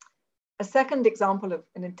 A second example of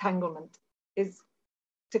an entanglement is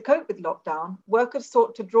to cope with lockdown, workers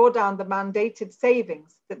sought to draw down the mandated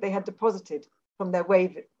savings that they had deposited from their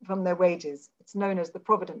wages. It's known as the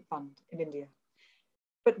Provident Fund in India.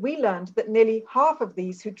 But we learned that nearly half of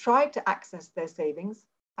these who tried to access their savings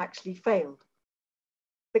actually failed.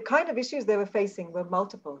 The kind of issues they were facing were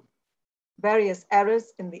multiple. Various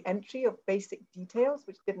errors in the entry of basic details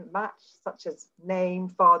which didn't match, such as name,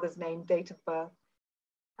 father's name, date of birth.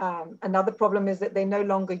 Another problem is that they no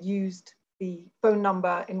longer used the phone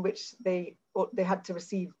number in which they had to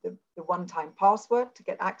receive the one-time password to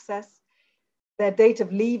get access. Their date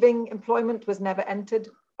of leaving employment was never entered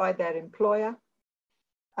by their employer.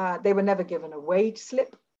 They were never given a wage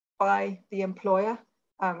slip by the employer,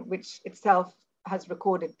 which itself has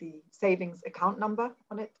recorded the savings account number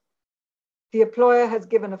on it. The employer has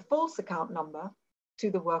given a false account number to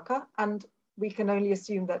the worker, and we can only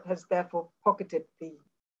assume that has therefore pocketed the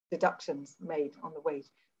deductions made on the wage.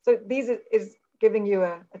 So these is giving you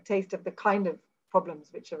a taste of the kind of problems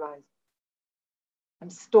which arise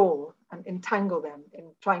and stall and entangle them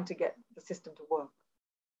in trying to get the system to work.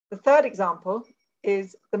 The third example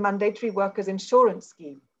is the Mandatory Workers Insurance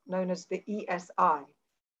Scheme, known as the ESI.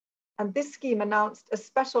 And this scheme announced a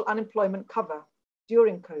special unemployment cover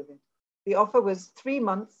during COVID. The offer was 3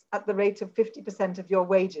 months at the rate of 50% of your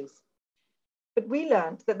wages. But we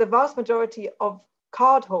learned that the vast majority of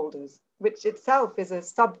card holders, which itself is a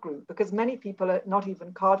subgroup because many people are not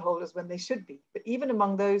even card holders when they should be, but even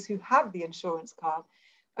among those who have the insurance card,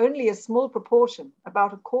 only a small proportion,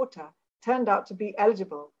 about a quarter, turned out to be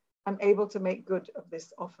eligible and able to make good of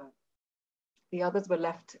this offer. The others were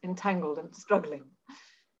left entangled and struggling.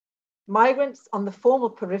 Migrants on the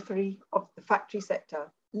formal periphery of the factory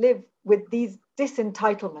sector live with these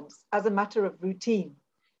disentitlements as a matter of routine.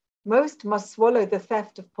 Most must swallow the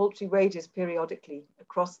theft of paltry wages periodically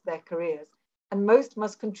across their careers, and most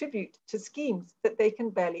must contribute to schemes that they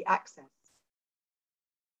can barely access.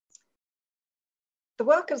 The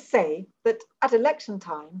workers say that at election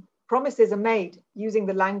time, promises are made using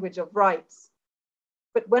the language of rights.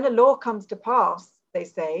 But when a law comes to pass, they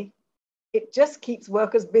say, it just keeps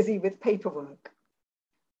workers busy with paperwork.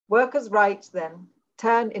 Workers' rights then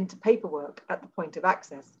turn into paperwork at the point of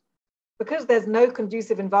access. Because there's no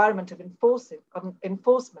conducive environment of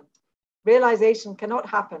enforcement, realization cannot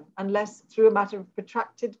happen unless through a matter of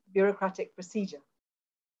protracted bureaucratic procedure.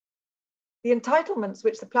 The entitlements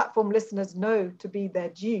which the platform listeners know to be their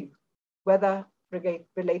due, whether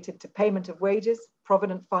related to payment of wages,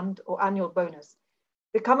 provident fund, or annual bonus,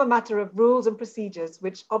 become a matter of rules and procedures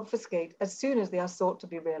which obfuscate as soon as they are sought to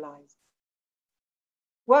be realized.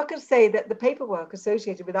 Workers say that the paperwork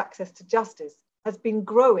associated with access to justice has been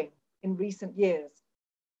growing in recent years.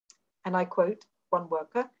 And I quote one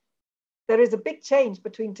worker, "There is a big change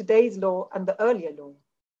between today's law and the earlier law.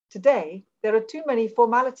 Today, there are too many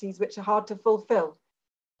formalities which are hard to fulfill.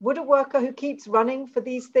 Would a worker who keeps running for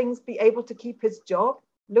these things be able to keep his job,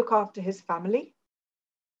 look after his family?"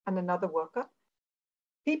 And another worker,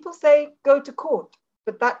 "People say go to court,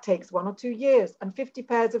 but that takes 1 or 2 years and 50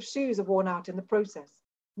 pairs of shoes are worn out in the process.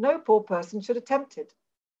 No poor person should attempt it."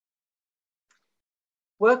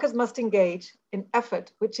 Workers must engage in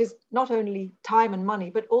effort which is not only time and money,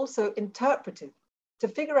 but also interpretive, to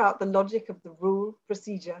figure out the logic of the rule,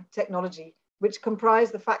 procedure, technology, which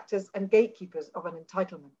comprise the factors and gatekeepers of an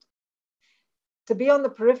entitlement. To be on the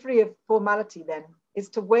periphery of formality, then, is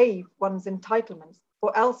to waive one's entitlements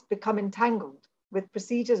or else become entangled with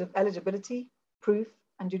procedures of eligibility, proof,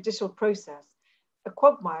 and judicial process, a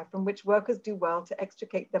quagmire from which workers do well to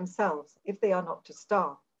extricate themselves if they are not to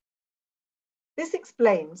starve. This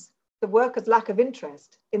explains the workers' lack of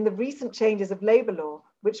interest in the recent changes of labour law,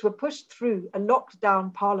 which were pushed through a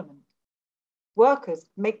locked-down parliament. Workers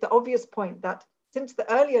make the obvious point that since the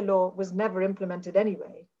earlier law was never implemented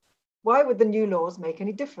anyway, why would the new laws make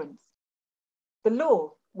any difference? The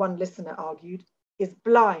law, one listener argued, is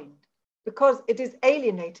blind because it is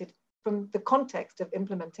alienated from the context of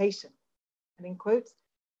implementation. And in quotes,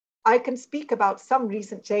 "I can speak about some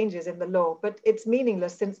recent changes in the law, but it's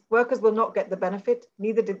meaningless since workers will not get the benefit,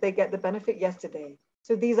 neither did they get the benefit yesterday.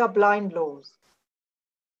 So these are blind laws."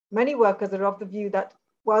 Many workers are of the view that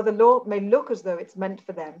while the law may look as though it's meant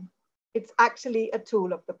for them, it's actually a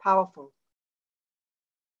tool of the powerful.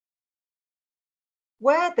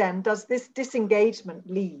 Where then does this disengagement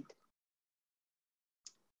lead?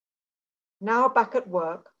 Now back at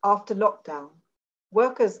work after lockdown,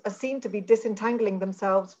 workers are seen to be disentangling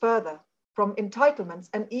themselves further from entitlements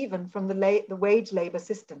and even from the wage labour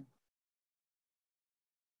system.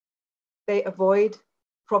 They avoid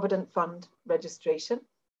Provident Fund registration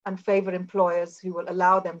and favour employers who will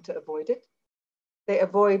allow them to avoid it. They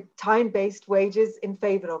avoid time-based wages in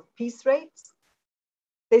favour of piece rates.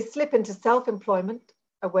 They slip into self-employment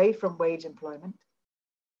away from wage employment.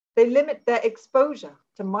 They limit their exposure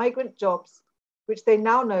to migrant jobs, which they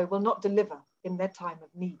now know will not deliver in their time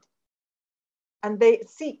of need. And they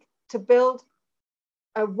seek to build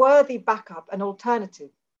a worthy backup and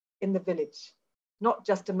alternative in the village, not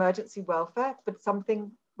just emergency welfare, but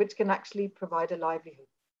something which can actually provide a livelihood.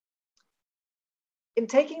 In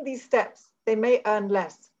taking these steps, they may earn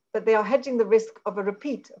less, but they are hedging the risk of a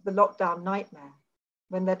repeat of the lockdown nightmare,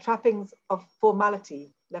 when their trappings of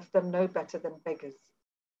formality left them no better than beggars.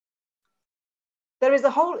 There is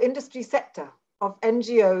a whole industry sector of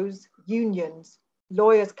NGOs, unions,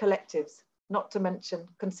 lawyers' collectives, not to mention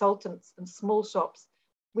consultants and small shops,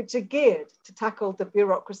 which are geared to tackle the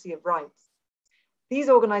bureaucracy of rights. These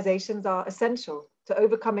organizations are essential to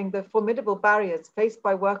overcoming the formidable barriers faced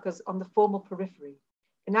by workers on the formal periphery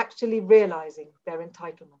in actually realizing their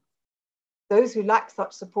entitlement. Those who lack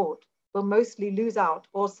such support will mostly lose out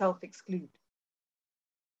or self-exclude.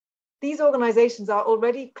 These organizations are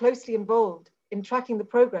already closely involved in tracking the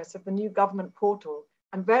progress of the new government portal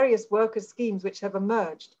and various workers' schemes which have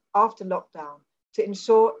emerged after lockdown to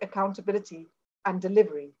ensure accountability and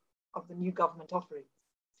delivery of the new government offerings.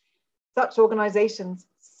 Such organizations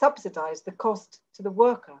subsidize the cost to the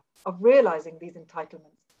worker of realizing these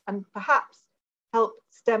entitlements and perhaps help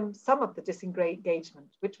stem some of the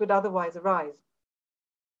disengagement which would otherwise arise.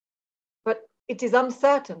 But it is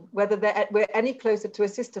uncertain whether we're any closer to a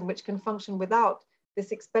system which can function without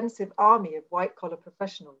this expensive army of white-collar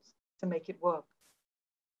professionals to make it work.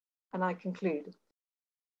 And I conclude.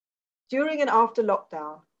 During and after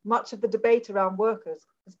lockdown, much of the debate around workers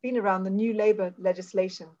has been around the new labour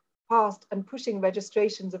legislation passed and pushing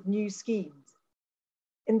registrations of new schemes.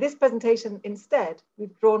 In this presentation, instead,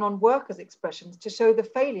 we've drawn on workers' expressions to show the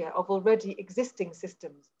failure of already existing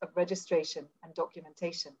systems of registration and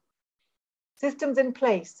documentation. Systems in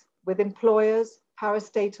place with employers,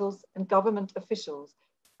 parastatals, and government officials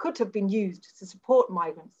could have been used to support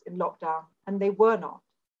migrants in lockdown, and they were not.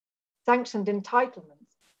 Sanctioned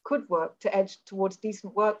entitlements could work to edge towards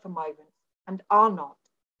decent work for migrants, and are not.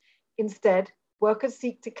 Instead, workers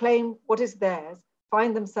seek to claim what is theirs,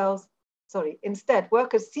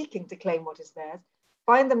 workers seeking to claim what is theirs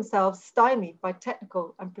find themselves stymied by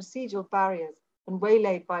technical and procedural barriers and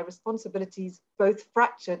waylaid by responsibilities both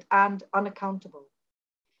fractured and unaccountable.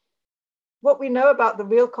 What we know about the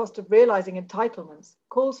real cost of realizing entitlements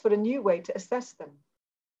calls for a new way to assess them.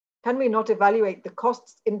 Can we not evaluate the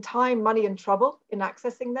costs in time, money, and trouble in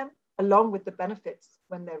accessing them, along with the benefits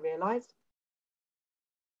when they're realized?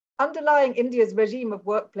 Underlying India's regime of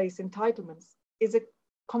workplace entitlements is a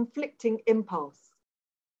conflicting impulse.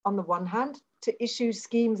 On the one hand, to issue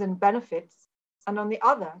schemes and benefits, and on the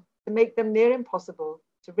other, to make them near impossible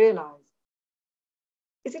to realize.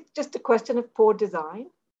 Is it just a question of poor design,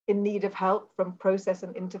 in need of help from process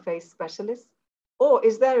and interface specialists? Or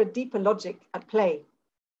is there a deeper logic at play?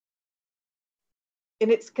 In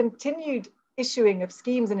its continued issuing of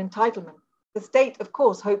schemes and entitlement, the state, of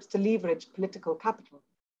course, hopes to leverage political capital.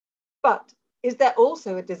 But is there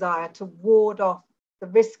also a desire to ward off the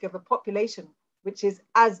risk of a population which is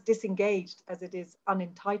as disengaged as it is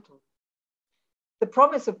unentitled? The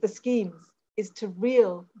promise of the schemes is to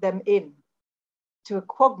reel them in, to a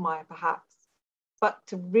quagmire perhaps, but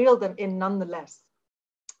to reel them in nonetheless.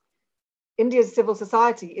 India's civil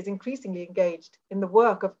society is increasingly engaged in the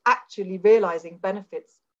work of actually realizing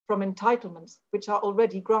benefits from entitlements which are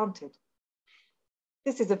already granted.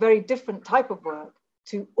 This is a very different type of work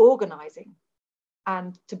to organizing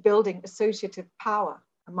and to building associative power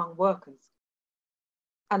among workers.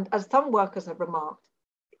 And as some workers have remarked,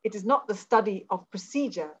 it is not the study of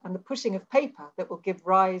procedure and the pushing of paper that will give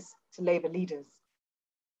rise to labor leaders.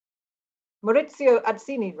 Maurizio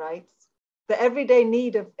Azzini writes, the everyday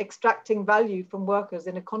need of extracting value from workers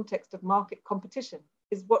in a context of market competition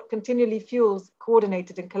is what continually fuels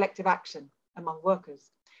coordinated and collective action among workers.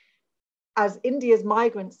 As India's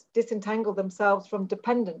migrants disentangle themselves from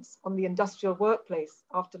dependence on the industrial workplace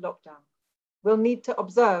after lockdown, we'll need to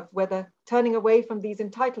observe whether turning away from these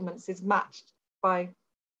entitlements is matched by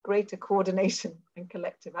greater coordination and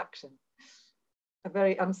collective action. A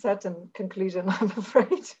very uncertain conclusion, I'm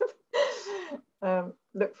afraid.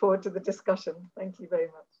 Look forward to the discussion. Thank you very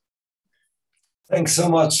much. Thanks so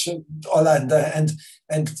much, Orlanda.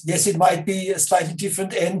 And yes, it might be a slightly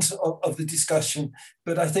different end of the discussion,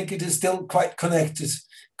 but I think it is still quite connected,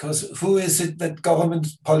 because who is it that government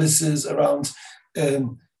policies around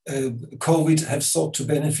COVID have sought to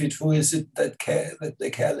benefit? Who is it that they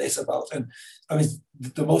care less about? And I mean,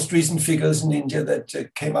 the most recent figures in India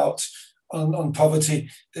that came out on poverty,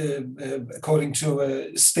 according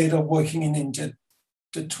to State of Working in India,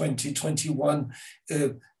 the 2021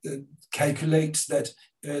 calculates that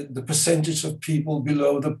the percentage of people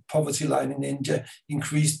below the poverty line in India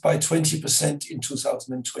increased by 20% in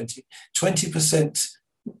 2020. 20%,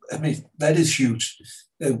 I mean, that is huge.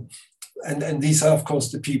 And these are, of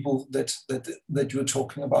course, the people that you're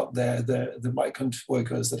talking about there, the migrant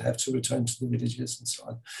workers that have to return to the villages and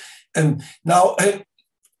so on. Now,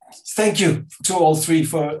 thank you to all three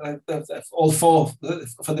all four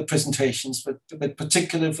for the presentations, but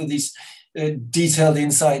particularly for these detailed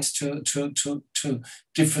insights to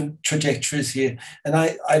different trajectories here. And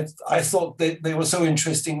I thought that they were so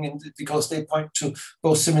interesting because they point to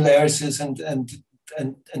both similarities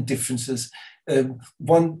and differences.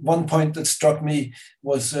 One point that struck me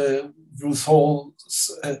was Ruth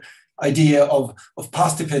Hall's idea of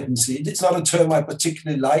path dependency. It's not a term I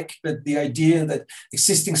particularly like, but the idea that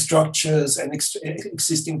existing structures and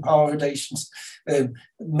existing power relations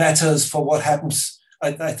matters for what happens.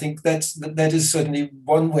 I think that is certainly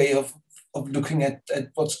one way of looking at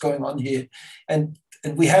what's going on here. And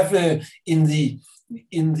we have in the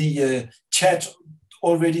chat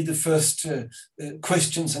already the first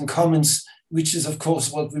questions and comments, which is, of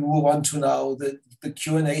course, what we move on to now, the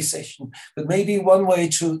Q&A session. But maybe one way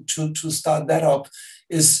to start that up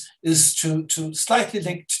is to slightly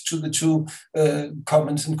link to the two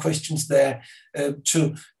comments and questions there,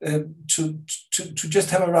 to just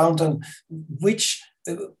have a round on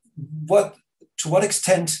to what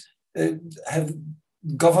extent have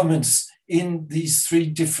governments in these three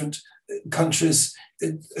different countries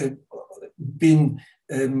been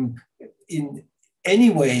in any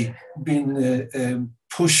way been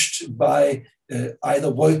pushed by either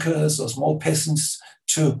workers or small peasants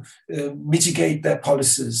to mitigate their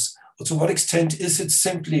policies? Or to what extent is it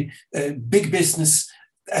simply big business,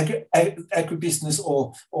 agribusiness,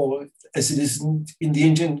 or as it is in the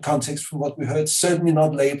Indian context, from what we heard, certainly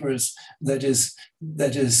not laborers, that is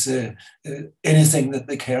anything that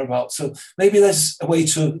they care about? So maybe that's a way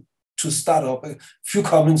to start up. A few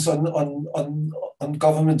comments on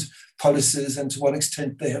government policies and to what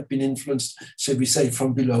extent they have been influenced, shall we say,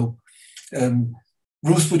 from below.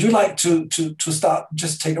 Ruth, would you like to start,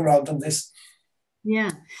 just take a round on this?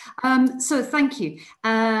 Yeah. So thank you.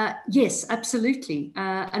 Yes, absolutely.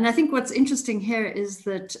 And I think what's interesting here is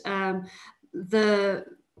that the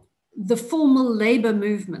formal labor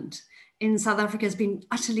movement in South Africa has been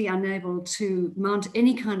utterly unable to mount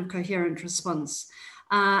any kind of coherent response.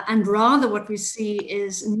 And rather what we see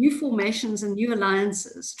is new formations and new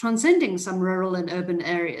alliances transcending some rural and urban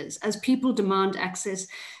areas as people demand access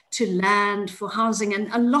to land for housing. And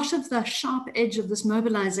a lot of the sharp edge of this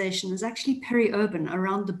mobilization is actually peri-urban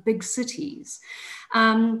around the big cities,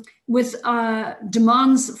 with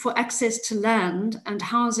demands for access to land and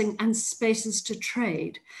housing and spaces to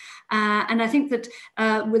trade. And I think that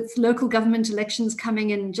with local government elections coming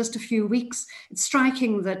in just a few weeks, it's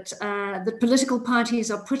striking that the political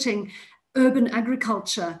parties are putting urban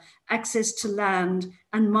agriculture, access to land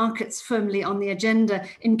and markets firmly on the agenda.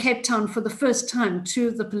 In Cape Town, for the first time, two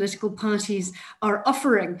of the political parties are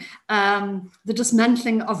offering the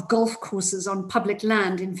dismantling of golf courses on public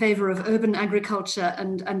land in favor of urban agriculture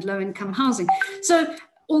and low-income housing. So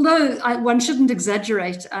although one shouldn't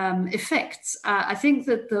exaggerate effects, I think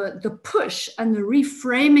that the push and the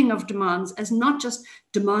reframing of demands as not just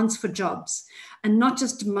demands for jobs and not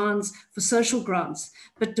just demands for social grants,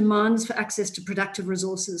 but demands for access to productive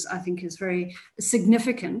resources, I think is very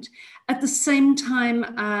significant. At the same time,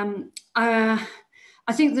 I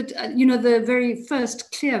think that, the very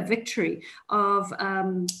first clear victory of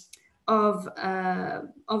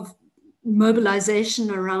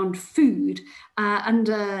mobilization around food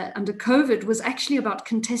under COVID was actually about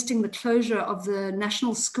contesting the closure of the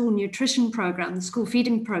National School Nutrition Program, the school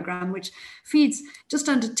feeding program, which feeds just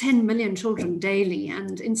under 10 million children daily.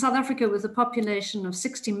 And in South Africa, with a population of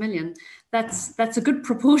 60 million, that's a good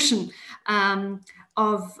proportion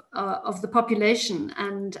of the population.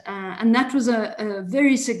 And that was a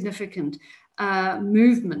very significant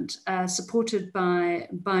movement supported by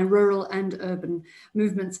rural and urban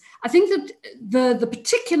movements. I think that the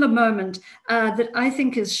particular moment that I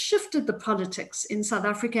think has shifted the politics in South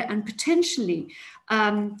Africa and potentially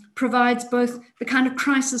provides both the kind of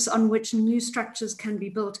crisis on which new structures can be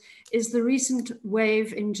built is the recent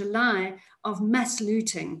wave in July of mass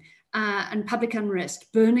looting and public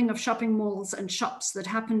unrest, burning of shopping malls and shops that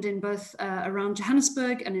happened in both around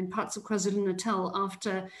Johannesburg and in parts of KwaZulu-Natal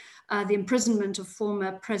after the imprisonment of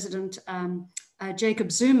former President Jacob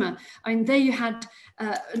Zuma. I mean, there you had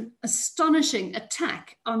an astonishing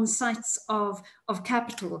attack on sites of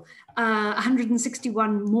capital.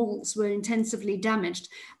 161 malls were intensively damaged.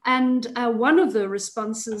 And one of the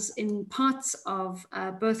responses in parts of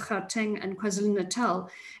both Gauteng and KwaZulu-Natal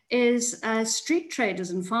is street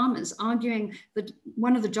traders and farmers arguing that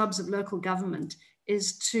one of the jobs of local government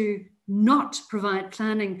is to not provide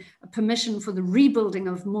planning permission for the rebuilding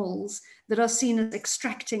of malls that are seen as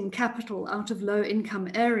extracting capital out of low-income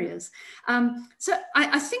areas. So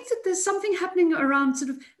I think that there's something happening around sort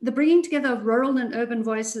of the bringing together of rural and urban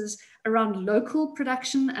voices around local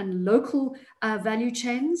production and local value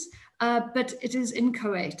chains, but it is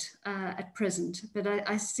inchoate at present. But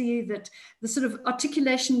I see that the sort of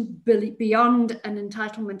articulation beyond an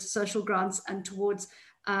entitlement to social grants and towards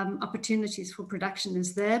opportunities for production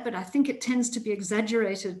is there, but I think it tends to be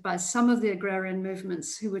exaggerated by some of the agrarian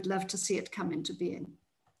movements who would love to see it come into being.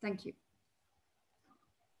 Thank you.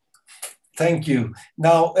 Thank you.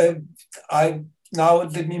 Now, now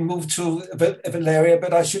let me move to Valeria,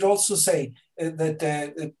 but I should also say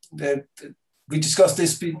that we discussed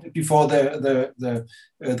this before the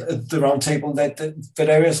roundtable, that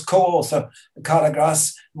Valeria's co-author, Carla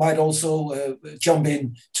Grass, might also jump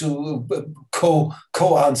in to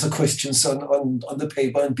co-answer questions on the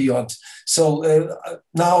paper and beyond. So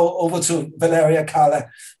now over to Valeria, Carla,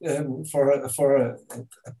 for a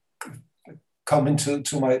comment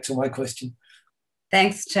to my question.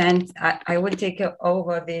 Thanks, Chen. I will take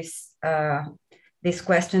over this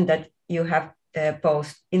question that you have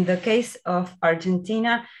posed. In the case of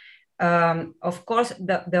Argentina, of course,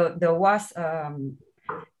 there was an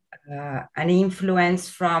influence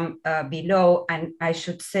from below, and I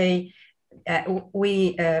should say,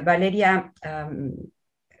 Valeria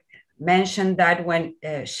mentioned that when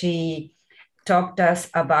she talked to us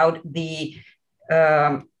about the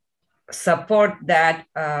support that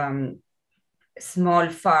small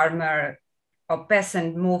farmer or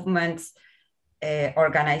peasant movements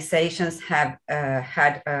organizations have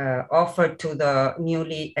had offered to the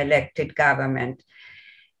newly elected government.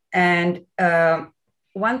 And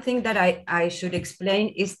one thing that I should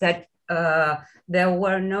explain is that there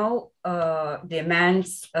were no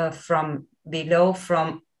demands from below,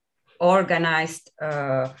 from organized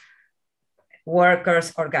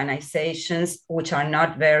workers' organizations, which are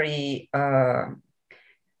not very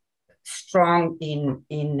strong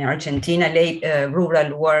in Argentina,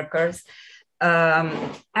 rural workers, but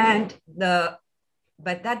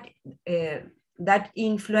that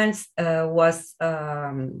influence was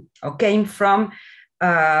or came from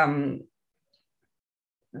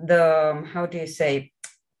the, how do you say,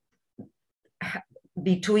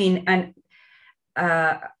 between, and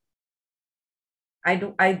I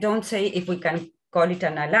don't say if we can call it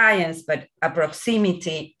an alliance, but a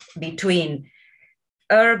proximity between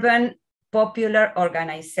urban popular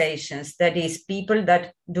organizations, that is, people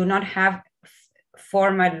that do not have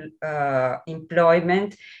formal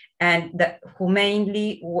employment and who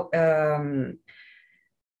mainly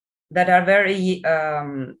that are very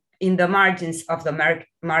in the margins of the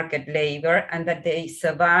market labor, and that they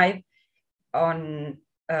survive on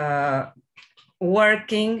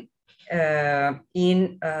working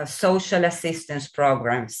in social assistance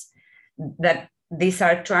programs. That these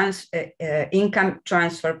are income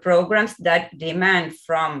transfer programs that demand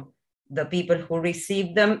from the people who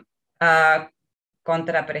receive them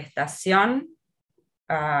contraprestación,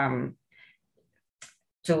 that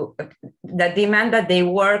demand that they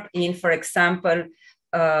work in, for example,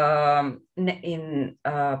 in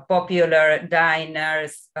popular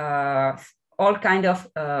diners, all kind of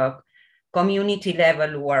community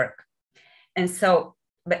level work. And so,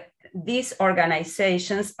 but these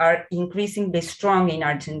organizations are increasingly strong in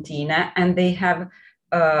Argentina, and they have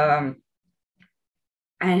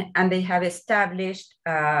and they have established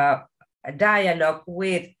a dialogue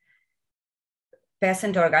with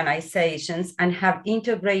peasant organizations and have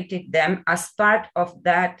integrated them as part of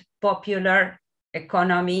that popular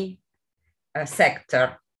economy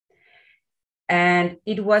sector. And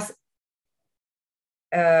it was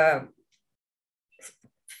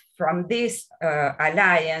from this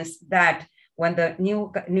alliance that when the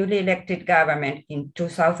newly elected government in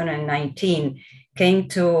 2019 came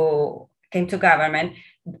to government,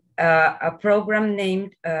 a program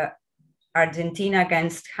named Argentina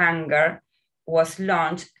Against Hunger was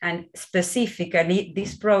launched, and specifically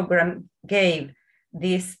this program gave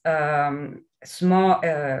these small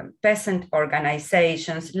peasant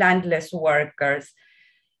organizations, landless workers,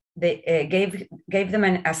 they gave them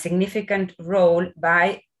a significant role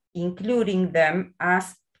by including them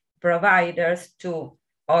as providers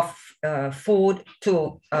of food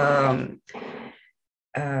to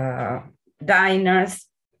diners,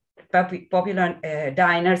 popular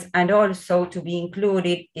diners, and also to be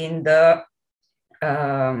included in the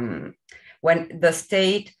when the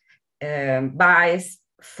state buys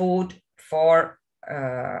food for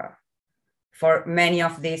many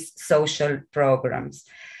of these social programs.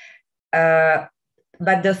 But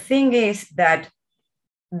the thing is that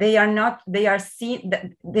they are seen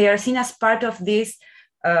as part of this,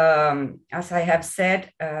 as I have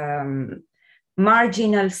said,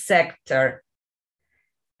 marginal sector.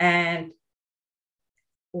 And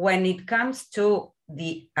when it comes to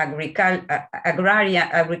the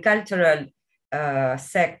agricultural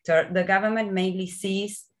sector, the government mainly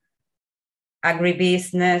sees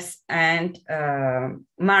agribusiness and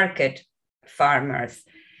market farmers.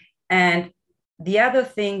 And the other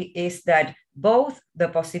thing is that both the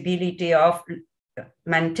possibility of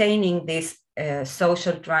maintaining these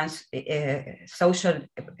social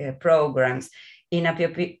programs in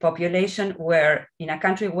a population in a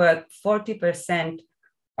country where 40%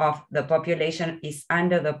 of the population is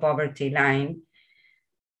under the poverty line,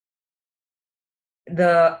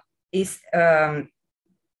 is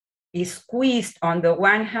squeezed on the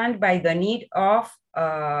one hand by the need of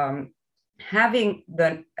having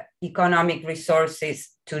the economic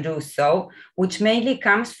resources to do so, which mainly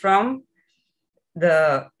comes from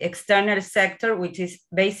the external sector, which is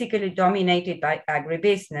basically dominated by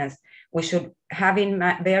agribusiness. We should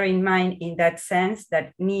bear in mind in that sense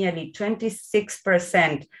that nearly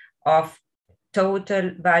 26% of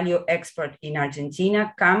total value export in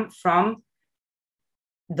Argentina come from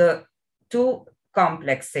the two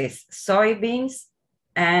complexes, soybeans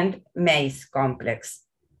and maize complex.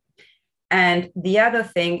 And the other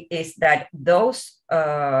thing is that those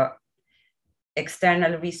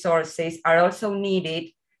external resources are also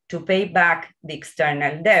needed to pay back the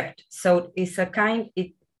external debt. So it's a kind,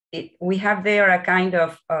 we have there a kind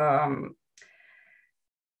of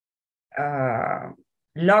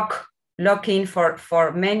lock-in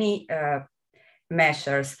for many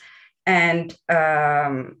measures. And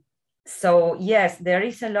so yes, there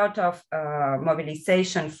is a lot of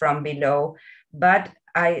mobilization from below, but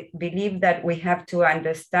I believe that we have to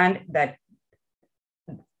understand that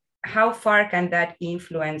how far can that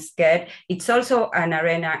influence get? It's also an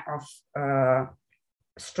arena of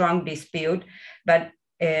strong dispute, but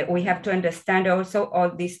we have to understand also all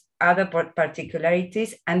these other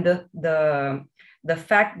particularities, and the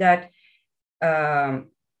fact that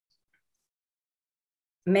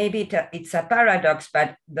maybe it's a paradox,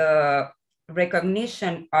 but the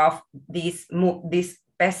recognition of these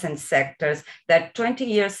peasant sectors, that 20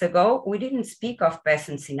 years ago, we didn't speak of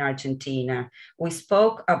peasants in Argentina. We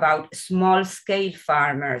spoke about small-scale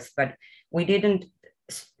farmers, but we didn't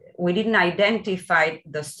identify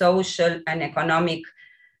the social and economic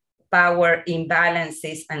power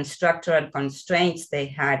imbalances and structural constraints they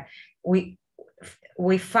had. We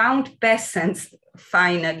found peasants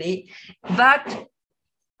finally, but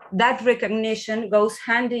that recognition goes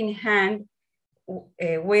hand in hand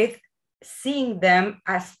with seeing them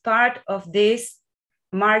as part of this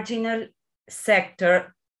marginal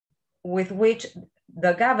sector with which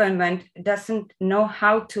the government doesn't know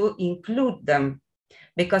how to include them,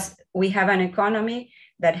 because we have an economy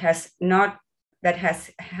that has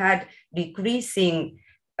had decreasing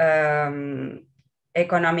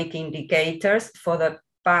economic indicators for the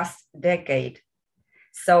past decade.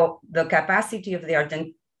 So the capacity of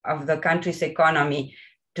the country's economy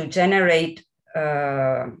to generate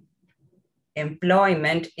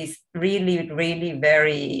employment is really, really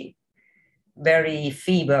very, very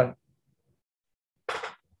feeble.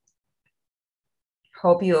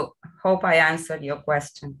 Hope I answered your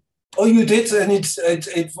question. Oh, you did, and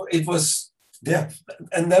it was, yeah,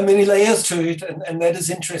 and there are many layers to it, and that is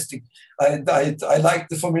interesting. I like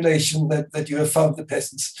the formulation that you have found the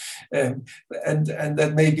peasants, and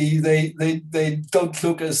that maybe they don't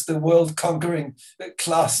look as the world conquering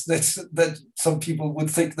class that some people would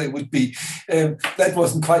think they would be. That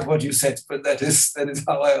wasn't quite what you said, but that is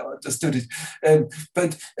how I understood it.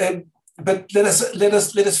 But let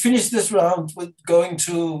us finish this round with going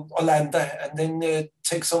to Orlanda, and then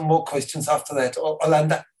take some more questions after that.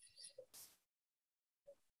 Orlanda.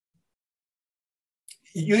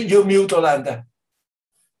 You mute, Orlanda.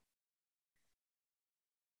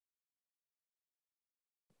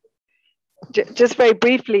 Just very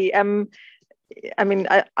briefly, I mean,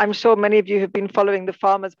 I'm sure many of you have been following the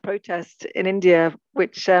farmers' protest in India,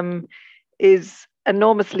 which is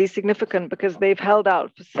enormously significant because they've held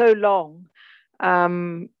out for so long.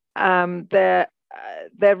 They're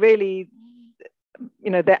really,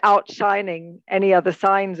 they're outshining any other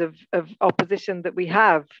signs of opposition that we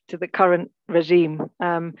have to the current regime.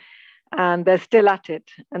 And they're still at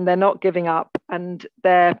it, and they're not giving up. And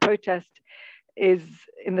their protest is,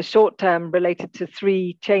 in the short term, related to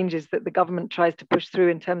 3 changes that the government tries to push through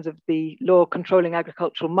in terms of the law controlling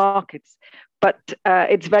agricultural markets. But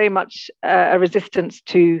it's very much a resistance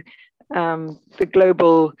to the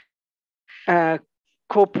global the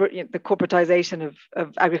corporatization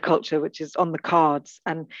of agriculture, which is on the cards.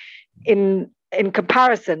 And in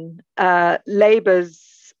comparison,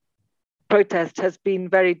 Labour's protest has been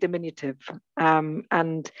very diminutive,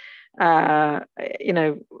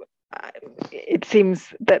 it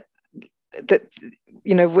seems that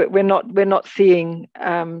we're not seeing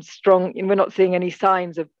we're not seeing any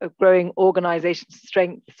signs of growing organization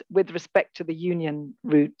strength with respect to the union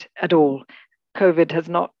route at all. COVID has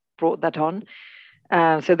not brought that on.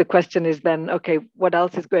 So the question is then, okay, what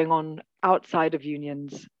else is going on outside of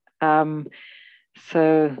unions?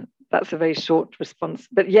 So that's a very short response.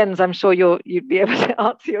 But Jens, I'm sure you'd be able to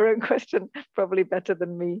answer your own question probably better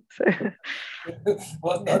than me. So.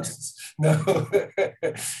 Well, no,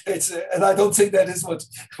 and I don't think that is what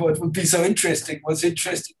would be so interesting. What's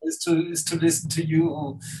interesting is to listen to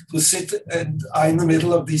you who sit and are in the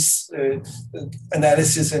middle of these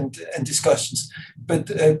analysis and discussions. But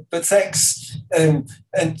thanks, and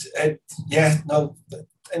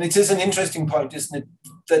it is an interesting point, isn't it?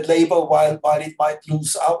 That Labour, while it might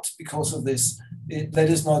lose out because of this, that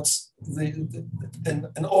is not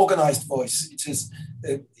an organized voice. It is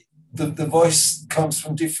the voice comes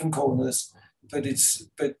from different corners, but it's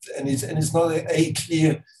not a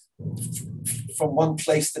clear from one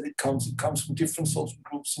place that it comes. It comes from different social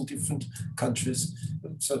groups in different countries.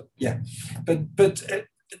 So yeah, but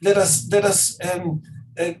let us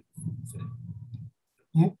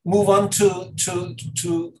move on to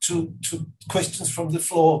questions from the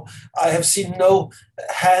floor. I have seen no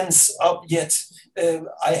hands up yet.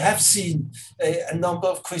 I have seen a number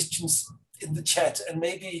of questions in the chat, and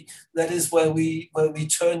maybe that is where we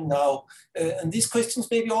turn now. And these questions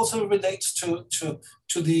maybe also relate to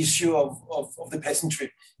the issue of the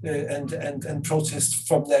peasantry and protest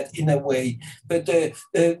from that in a way. But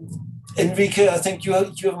Enrique, I think you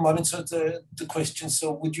have monitored the questions.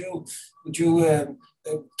 So would you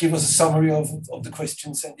give us a summary of the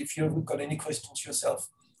questions, and if you've got any questions yourself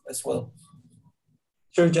as well.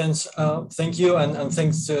 Sure, Jens. Thank you, and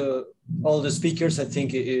thanks to all the speakers. I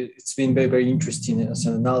think it's been very, very interesting as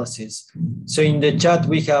an analysis. So in the chat,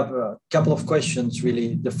 we have a couple of questions,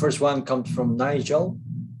 really. The first one comes from Nigel,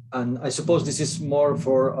 and I suppose this is more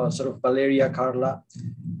for sort of Valeria, Carla.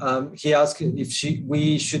 He asked if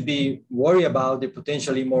we should be worried about the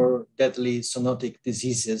potentially more deadly zoonotic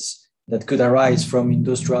diseases that could arise from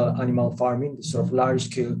industrial animal farming, the sort of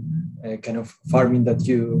large-scale kind of farming that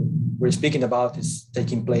you were speaking about is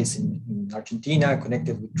taking place in Argentina,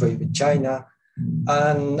 connected with trade with China.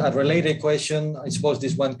 And a related question, I suppose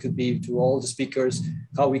this one could be to all the speakers,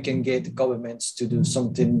 how we can get governments to do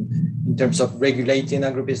something in terms of regulating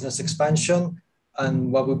agribusiness expansion,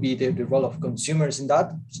 and what would be the role of consumers in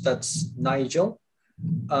that. So that's Nigel.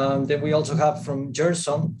 Then we also have from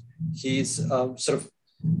Gerson, he's sort of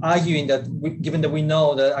arguing that given that we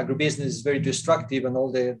know that agribusiness is very destructive and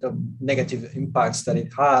all the negative impacts that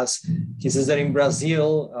it has, he says that in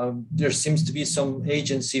Brazil, there seems to be some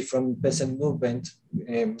agency from peasant movement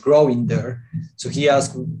growing there. So he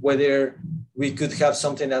asked whether we could have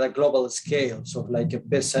something at a global scale, sort of like a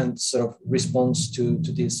peasant sort of response to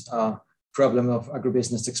this problem of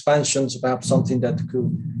agribusiness expansion, so perhaps something that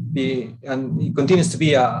could be, and it continues to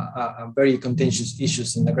be a very contentious issue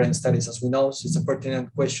in agrarian studies, as we know. So it's a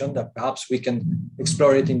pertinent question that perhaps we can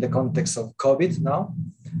explore it in the context of COVID now.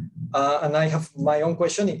 And I have my own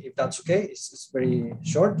question, if that's okay. It's very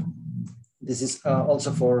short. This is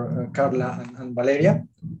also for Carla and Valeria.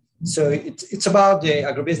 So it's about the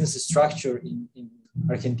agribusiness structure in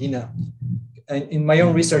Argentina. And in my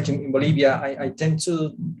own research in Bolivia, I tend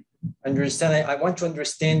to understand, I want to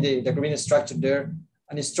understand the agribusiness structure there.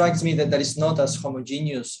 And it strikes me that it's not as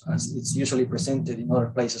homogeneous as it's usually presented in other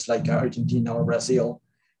places like Argentina or Brazil.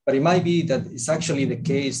 But it might be that it's actually the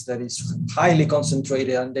case that it's highly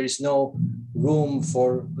concentrated and there is no room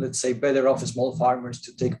for, let's say, better off small farmers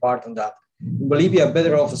to take part in that. In Bolivia,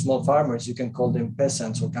 better off small farmers, you can call them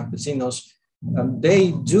peasants or campesinos,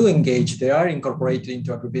 they do engage, they are incorporated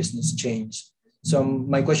into agribusiness chains. So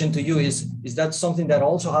my question to you is that something that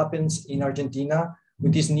also happens in Argentina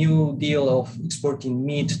with this new deal of exporting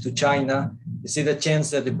meat to China? Is it a chance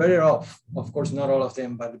that the better off, of course, not all of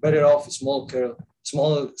them, but the better off small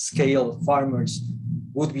scale farmers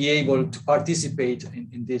would be able to participate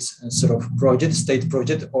in this sort of project, state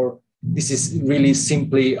project, or this is really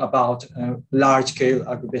simply about large scale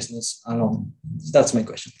agribusiness alone? So that's my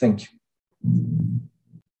question. Thank you.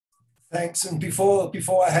 Thanks. And before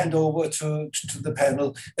I hand over to the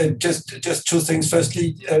panel, just two things.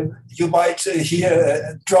 Firstly, you might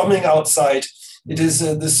hear drumming outside. It is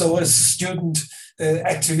the SOAS student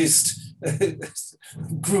activist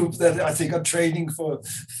group that I think are training for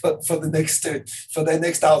their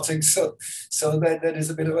next outing. So that is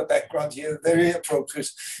a bit of a background here, very appropriate,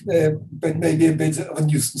 but maybe a bit of a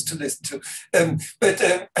nuisance to listen to.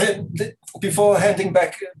 Before handing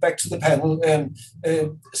back to the panel,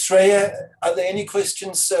 Shreya, are there any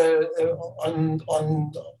questions on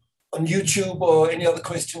YouTube or any other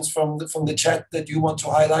questions from the chat that you want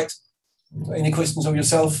to highlight? Any questions of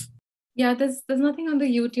yourself? Yeah, there's nothing on the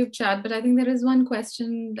YouTube chat, but I think there is one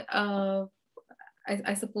question, I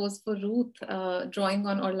suppose, for Ruth, drawing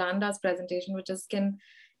on Orlanda's presentation, which is,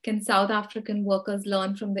 can South African workers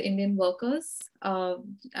learn from the Indian workers? I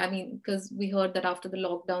mean, because we heard that after the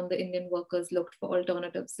lockdown, the Indian workers looked for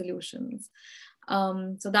alternative solutions.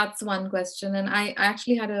 So that's one question. And I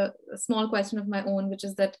actually had a small question of my own, which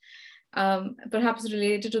is that perhaps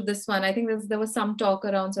related to this one, I think there was some talk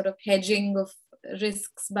around sort of hedging of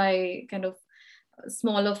risks by kind of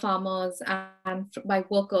smaller farmers and by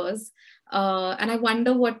workers. And I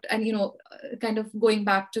wonder kind of going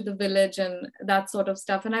back to the village and that sort of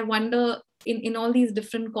stuff. And I wonder in all these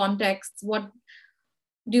different contexts,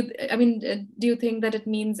 do you think that it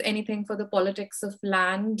means anything for the politics of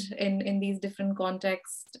land in these different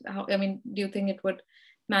contexts? Do you think it would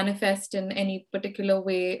manifest in any particular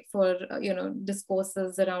way for,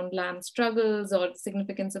 discourses around land struggles or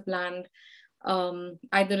significance of land?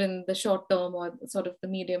 Either in the short term or sort of the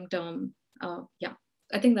medium term. Yeah,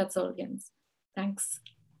 I think that's all, Jens. Thanks.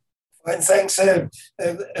 Fine, thanks.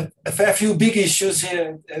 A fair few big issues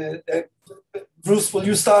here. Bruce, will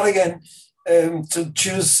you start again to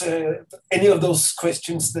choose any of those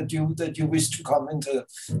questions that you wish to comment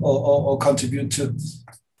or contribute to?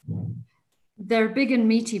 They're big and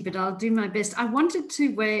meaty, but I'll do my best. I wanted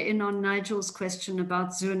to weigh in on Nigel's question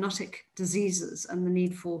about zoonotic diseases and the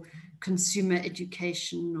need for consumer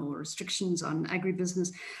education or restrictions on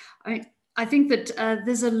agribusiness. I think that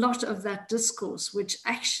there's a lot of that discourse which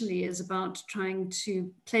actually is about trying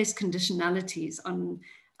to place conditionalities on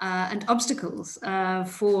and obstacles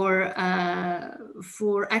for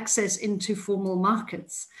access into formal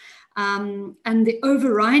markets. And the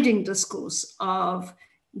overriding discourse of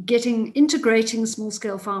integrating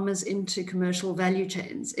small-scale farmers into commercial value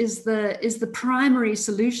chains is the primary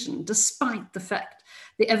solution, despite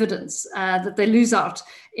the evidence that they lose out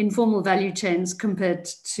in formal value chains compared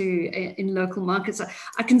to in local markets.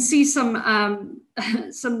 I can see some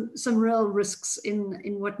real risks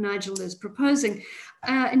in what Nigel is proposing.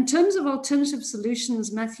 In terms of alternative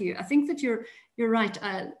solutions, Matthew, I think that you're right.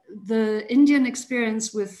 The Indian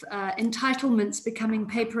experience with entitlements becoming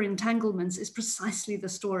paper entanglements is precisely the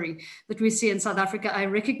story that we see in South Africa. I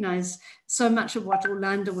recognize so much of what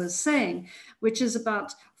Orlanda was saying, which is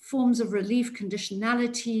about forms of relief,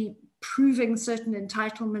 conditionality, proving certain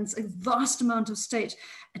entitlements, a vast amount of state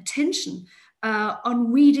attention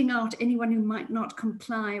on weeding out anyone who might not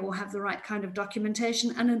comply or have the right kind of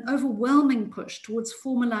documentation, and an overwhelming push towards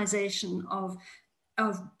formalization of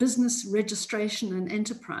business registration and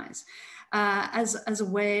enterprise as a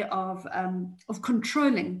way of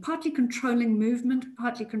partly controlling movement,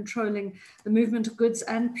 partly controlling the movement of goods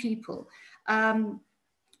and people.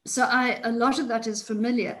 So a lot of that is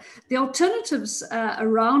familiar. The alternatives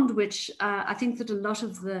around which I think that a lot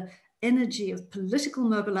of the energy of political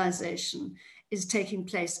mobilization is taking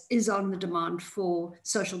place is on the demand for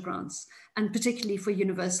social grants, and particularly for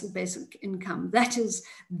universal basic income. That is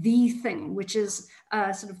the thing, which is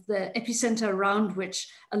sort of the epicenter around which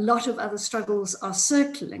a lot of other struggles are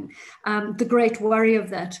circling. The great worry of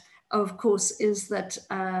that, of course, is that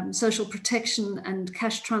social protection and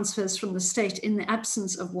cash transfers from the state in the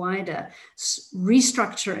absence of wider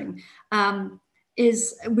restructuring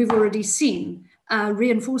we've already seen,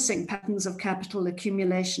 reinforcing patterns of capital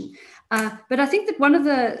accumulation. But I think that one of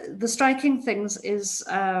the striking things is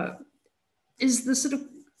the sort of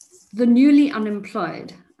the newly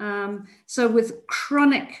unemployed. So with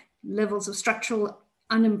chronic levels of structural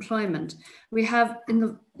unemployment, we have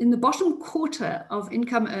in the bottom quarter of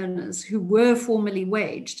income earners who were formerly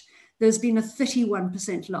waged, there's been a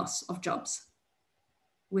 31% loss of jobs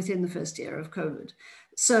within the first year of COVID.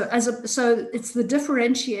 So it's the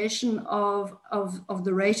differentiation of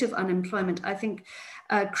the rate of unemployment, I think,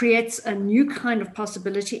 creates a new kind of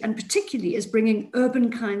possibility, and particularly is bringing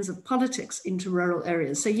urban kinds of politics into rural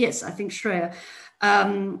areas. So yes, I think, Shreya,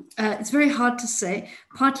 it's very hard to say,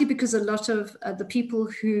 partly because a lot of the people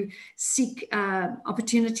who seek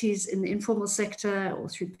opportunities in the informal sector or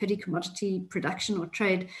through petty commodity production or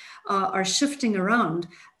trade are shifting around,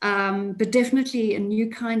 but definitely a new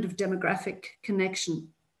kind of demographic connection.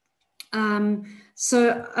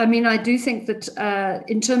 So, I mean, I do think that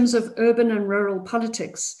in terms of urban and rural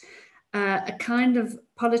politics, a kind of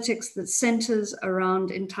politics that centers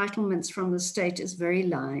around entitlements from the state is very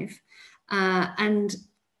live. And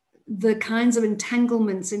the kinds of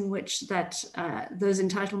entanglements in which those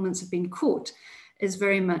entitlements have been caught is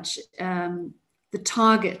very much the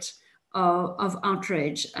target of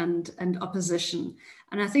outrage and opposition.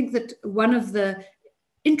 And I think that one of the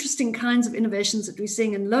interesting kinds of innovations that we're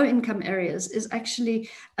seeing in low-income areas is actually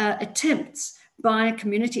attempts by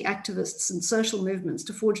community activists and social movements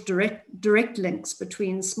to forge direct links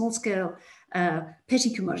between small-scale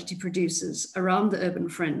petty commodity producers around the urban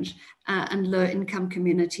fringe and low-income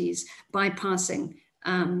communities, bypassing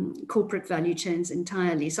corporate value chains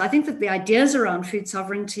entirely. So I think that the ideas around food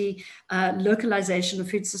sovereignty, localization of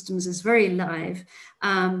food systems is very live,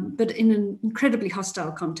 but in an incredibly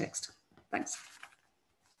hostile context. Thanks.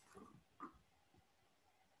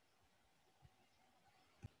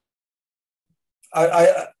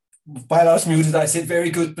 While I was muted, I said very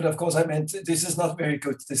good, but of course I meant this is not very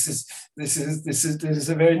good. This is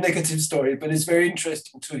a very negative story, but it's very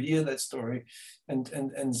interesting to hear that story, and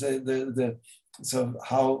so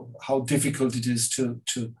how difficult it is to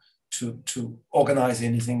organize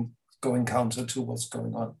anything going counter to what's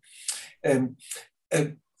going on.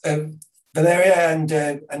 Valeria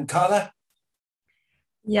and Carla.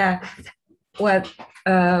 Yeah, well.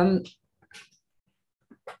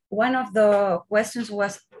 One of the questions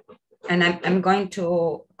was, and I'm going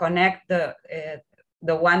to connect the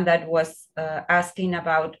one that was asking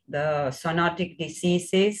about the zoonotic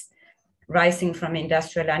diseases rising from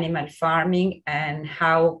industrial animal farming, and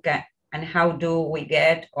how do we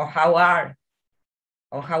get, or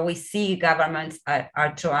how we see governments are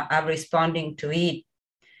responding to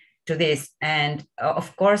this. And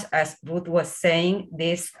of course, as Ruth was saying,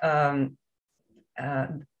 this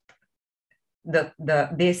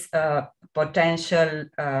potential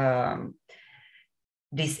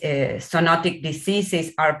zoonotic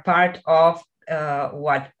diseases are part of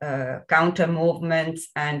what counter movements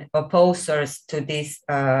and opposers to these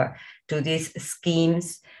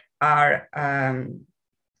schemes are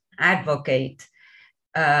advocate.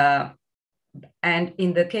 And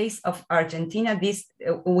in the case of Argentina, this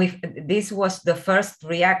was the first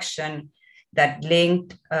reaction that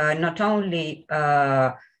linked not only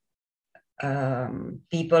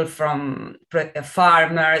people from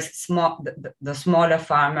farmers, the smaller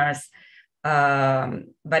farmers,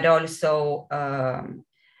 but also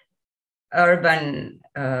urban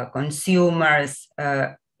consumers,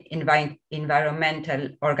 environmental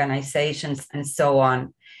organizations, and so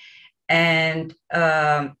on. And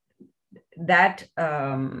that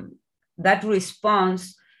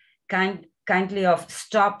response kindly of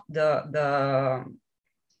stopped the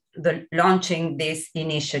launching this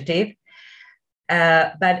initiative.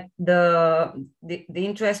 But the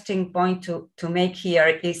interesting point to make here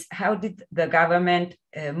is how did the government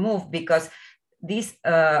move, because this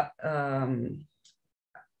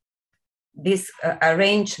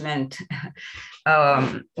arrangement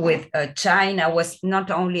with China was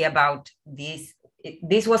not only about this.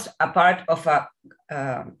 This was a part of a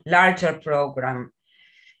larger program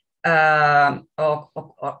of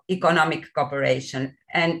economic cooperation.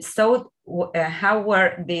 And so how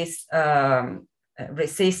were these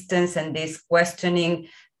resistance and this questioning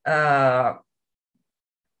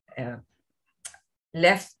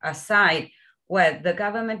left aside? Well, the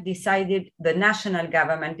national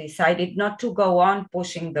government decided not to go on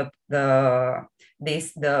pushing the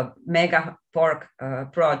mega pork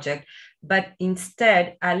project, but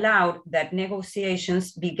instead allowed that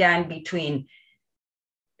negotiations began between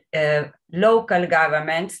local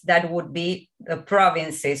governments, that would be the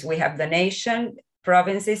provinces. We have the nation,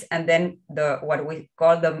 provinces, and then what we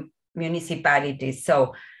call the municipalities.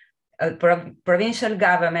 So provincial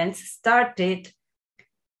governments started,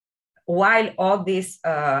 while all these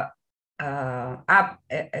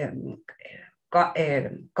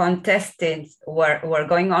contestants were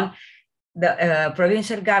going on, the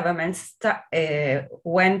provincial governments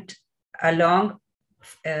went along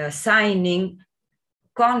signing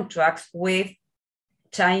contracts with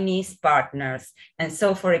Chinese partners. And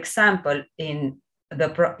so, for example, in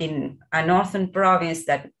a northern province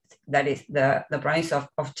that is the province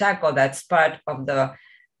of Chaco, that's part of the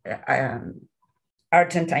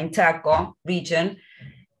Argentine Chaco region,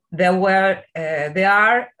 there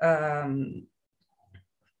are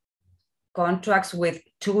contracts with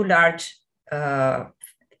two large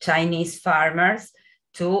Chinese farmers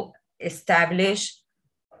to establish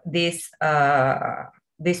these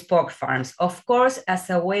pork farms. Of course, as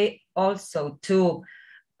a way also to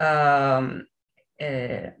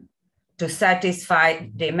satisfy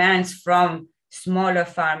demands from smaller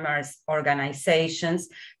farmers organizations,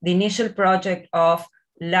 the initial project of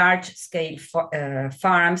large-scale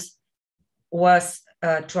farms was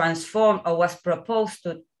transformed, or was proposed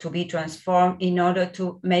to be transformed in order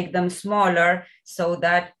to make them smaller so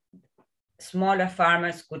that smaller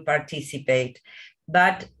farmers could participate.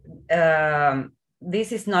 But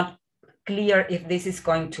this is not clear if this is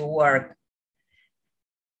going to work,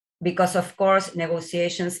 because of course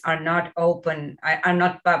negotiations are not open, are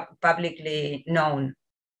not publicly known.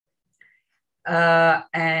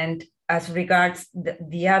 And as regards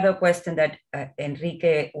the other question that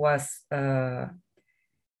Enrique was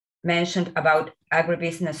mentioned about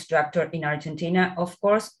agribusiness structure in Argentina, of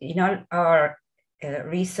course, in all our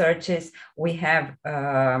researches, we have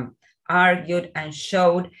argued and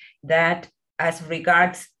showed that as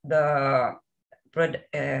regards the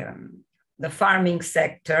farming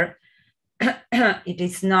sector, it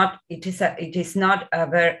is not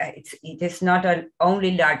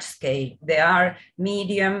only large scale. There are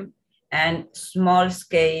medium and small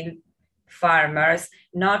scale farmers.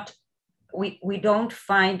 We don't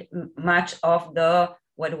find much of the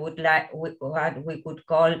what we could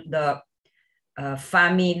call the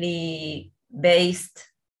family based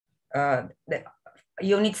the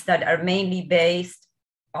units that are mainly based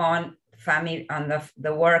on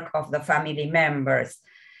the work of the family members,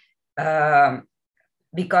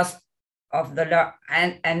 because of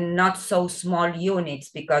and not so small units,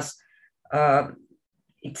 because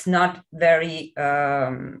it's not very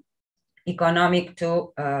economic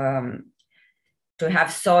to have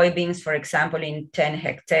soybeans, for example, in 10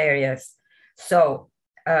 hectares. So,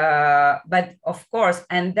 but of course,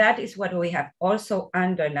 and that is what we have also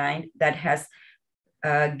underlined, that has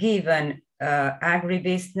given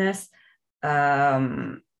agribusiness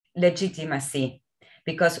legitimacy,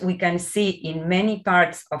 because we can see in many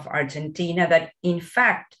parts of Argentina that in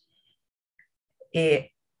fact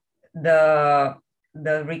the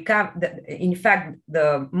in fact,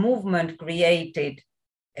 the movement created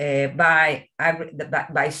by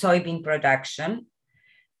soybean production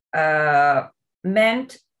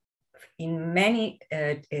meant in many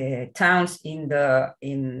towns in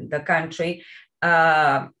the country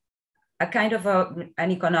a kind of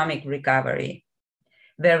an economic recovery,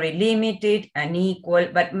 very limited, unequal,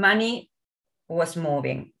 but money was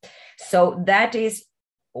moving. So that is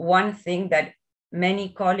one thing that many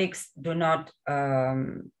colleagues do not are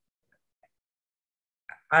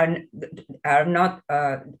not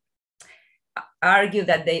argue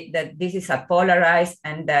that this is a polarized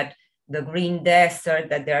and that the green desert,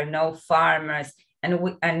 that there are no farmers, and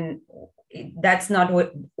that's not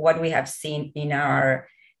what we have seen in our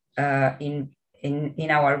in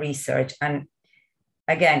our research. And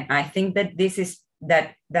again, I think that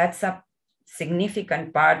that's a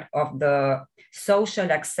significant part of the social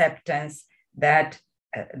acceptance that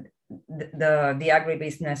the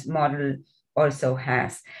agribusiness model also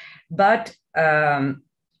has. But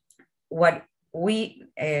we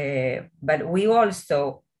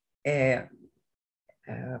also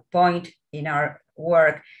point in our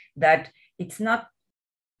work that it's not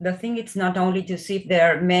only to see if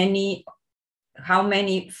there are how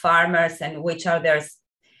many farmers and which are theirs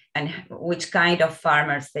and which kind of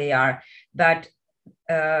farmers they are, but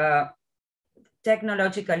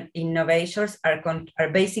technological innovations are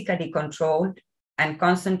basically controlled and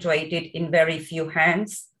concentrated in very few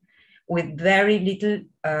hands, with very little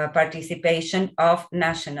participation of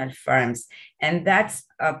national firms. And that's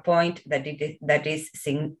a point that is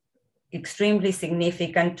extremely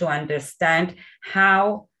significant to understand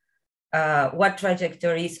how, what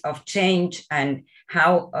trajectories of change and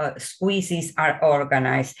how squeezes are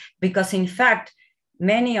organized. Because in fact,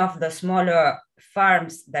 many of the smaller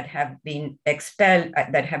farms that have been expelled,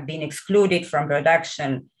 that have been excluded from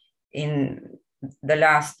production in the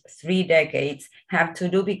last 3 decades, have to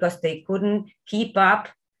do because they couldn't keep up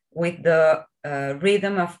with the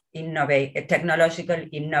rhythm of technological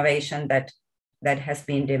innovation that has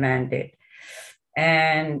been demanded.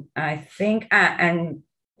 And I think, and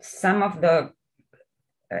some of the,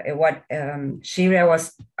 what Shira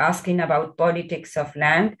was asking about politics of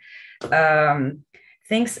land,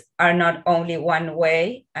 things are not only one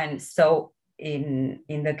way. And so in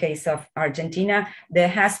the case of Argentina, there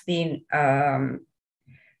has been, there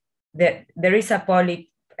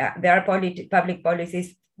are public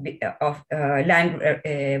policies of land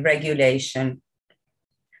regulation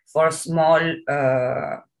for small,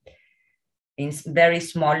 in very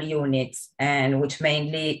small units, and which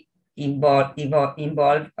mainly involve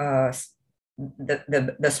the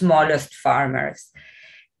smallest farmers.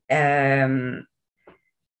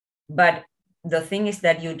 But the thing is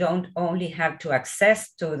that you don't only have to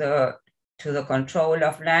access to the control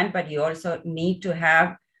of land, but you also need to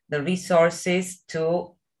have the resources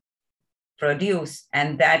to produce,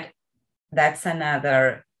 and that's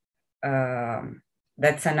another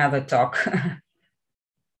talk.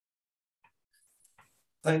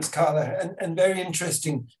 Thanks, Carla, and very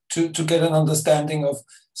interesting to get an understanding of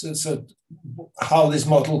so how this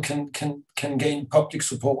model can gain public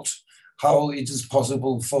support, how it is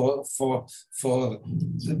possible for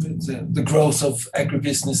the growth of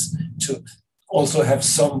agribusiness to also have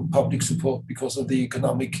some public support because of the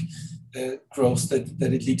economic growth that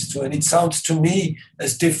it leads to. And it sounds to me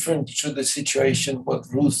as different to the situation what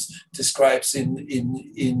Ruth describes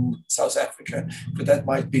in South Africa, but that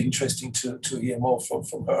might be interesting to hear more from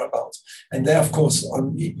her about. And there, of course,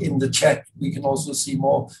 in the chat, we can also see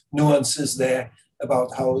more nuances there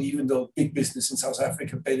about how, even though big business in South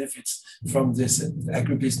Africa benefits from this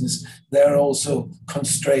agribusiness, there are also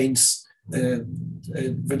constraints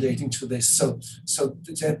relating to this. So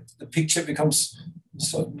the picture becomes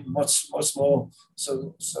so much more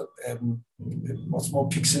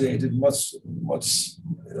pixelated,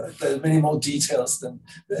 there are many more details than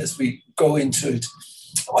as we go into it.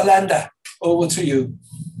 Orlanda, over to you.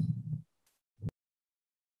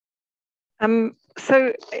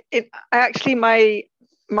 So actually my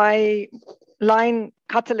line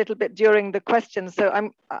cut a little bit during the question. So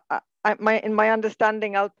in my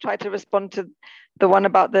understanding, I'll try to respond to the one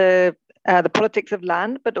about the politics of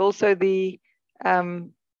land, but also the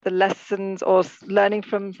lessons or learning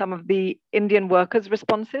from some of the Indian workers'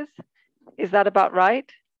 responses. Is that about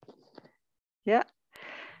right? Yeah.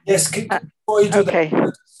 Yes. Before you do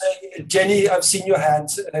that, Jenny, I've seen your hand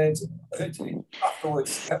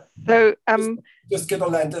afterwards. Yeah. So just get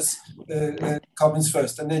Orlanda's comments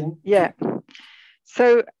first, and then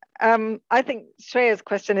So I think Shreya's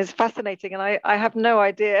question is fascinating, and I have no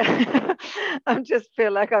idea. I just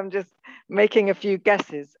feel like I'm just making a few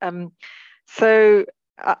guesses. So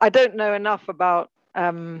I don't know enough about,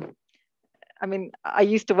 I mean, I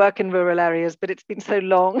used to work in rural areas, but it's been so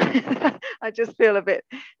long, I just feel a bit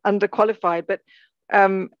underqualified. But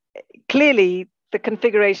clearly the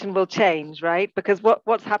configuration will change, right? Because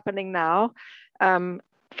what's happening now,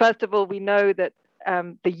 first of all, we know that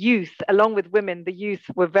the youth, along with women, the youth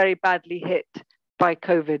were very badly hit by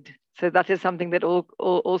COVID. So that is something that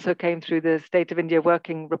also came through the State of India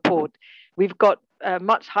Working Report. We've got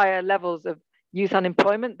much higher levels of youth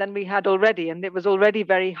unemployment than we had already, and it was already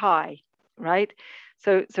very high, right?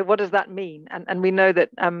 So what does that mean? And we know that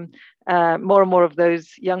more and more of those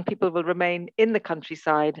young people will remain in the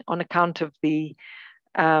countryside on account of the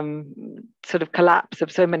sort of collapse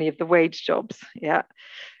of so many of the wage jobs, yeah.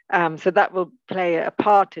 So that will play a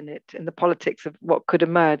part in it, in the politics of what could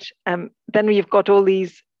emerge. Then we've got all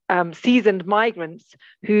these seasoned migrants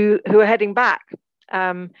who are heading back.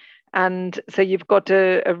 And so you've got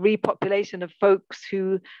a repopulation of folks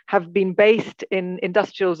who have been based in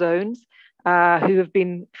industrial zones, who have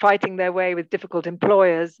been fighting their way with difficult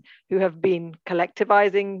employers, who have been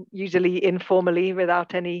collectivizing, usually informally,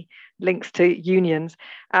 without any links to unions.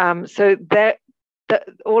 So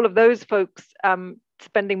all of those folks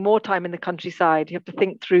spending more time in the countryside, you have to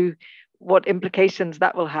think through what implications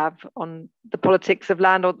that will have on the politics of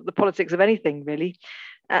land or the politics of anything, really.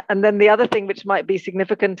 And then the other thing which might be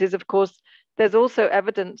significant is, of course, there's also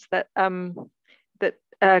evidence that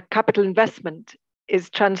capital investment is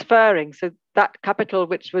transferring. So that capital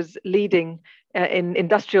which was leading in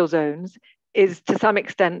industrial zones is to some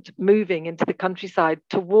extent moving into the countryside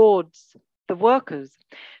towards the workers,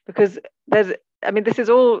 because this is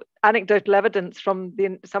all anecdotal evidence from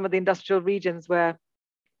some of the industrial regions where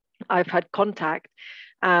I've had contact,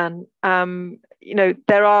 and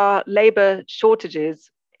there are labor shortages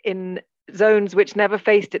in zones which never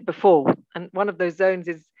faced it before. And one of those zones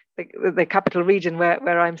is the capital region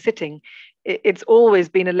where I'm sitting. It's always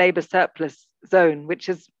been a labor surplus zone, which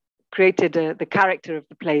has created the character of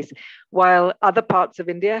the place, while other parts of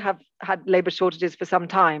India have had labor shortages for some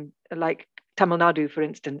time, like Tamil Nadu, for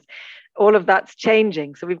instance. All of that's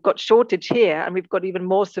changing. So we've got shortage here, and we've got even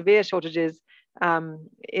more severe shortages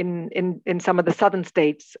in some of the southern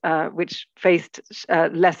states, which faced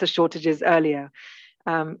lesser shortages earlier.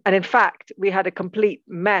 And in fact, we had a complete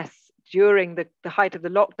mess during the height of the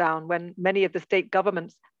lockdown, when many of the state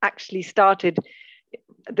governments actually started,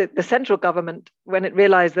 the central government, when it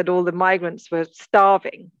realized that all the migrants were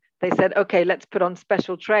starving, they said, okay, let's put on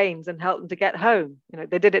special trains and help them to get home.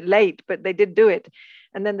 They did it late, but they did do it.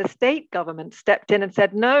 And then the state government stepped in and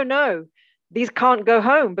said, no, these can't go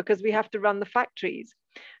home because we have to run the factories.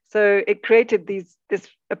 So it created this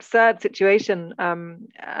absurd situation. And,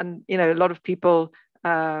 a lot of people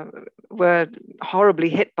were horribly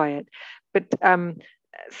hit by it. But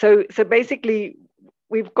so basically,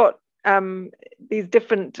 we've got these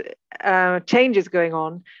different changes going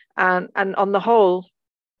on. And on the whole,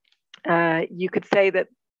 you could say that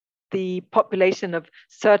the population of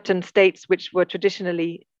certain states which were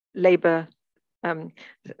traditionally labor,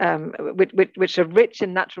 which are rich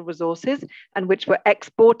in natural resources and which were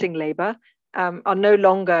exporting labor, are no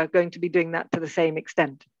longer going to be doing that to the same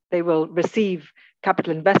extent. They will receive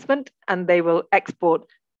capital investment and they will export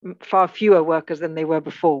far fewer workers than they were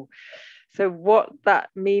before. So what that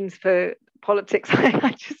means for politics,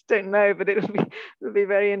 I just don't know, but it will be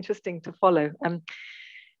very interesting to follow.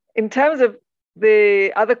 In terms of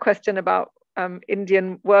the other question about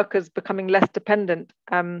Indian workers becoming less dependent,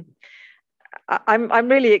 I'm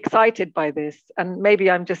really excited by this, and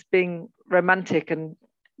maybe I'm just being romantic and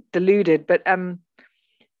deluded, but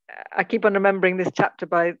I keep on remembering this chapter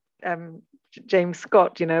by James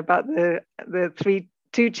Scott, about the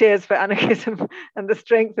two cheers for anarchism and the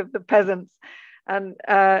strength of the peasants. And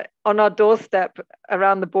on our doorstep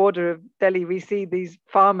around the border of Delhi, we see these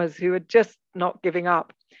farmers who are just not giving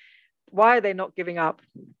up. Why are they not giving up?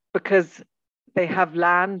 Because they have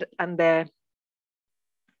land and they're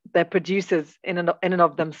producers in and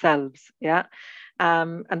of themselves, yeah,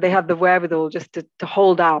 and they have the wherewithal just to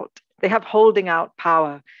hold out. They have holding out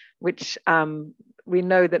power, which we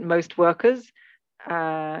know that most workers,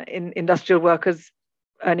 industrial workers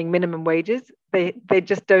earning minimum wages, they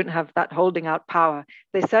just don't have that holding out power.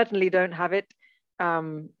 They certainly don't have it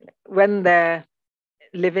when they're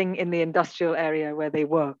living in the industrial area where they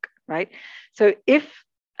work, right? So if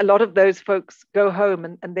a lot of those folks go home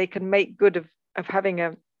and they can make good of having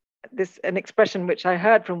an expression which I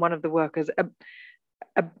heard from one of the workers,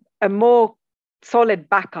 a more solid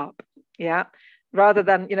backup, yeah, rather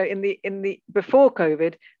than, you know, in the before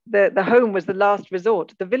COVID, the home was the last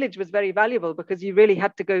resort. The village was very valuable because you really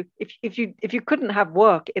had to go, if you couldn't have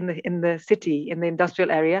work in the city, in the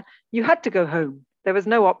industrial area, you had to go home. There was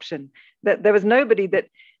no option. That there was nobody that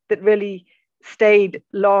really stayed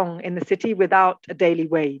long in the city without a daily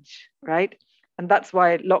wage, right? And that's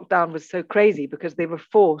why lockdown was so crazy, because they were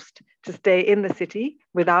forced to stay in the city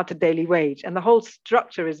without a daily wage. And the whole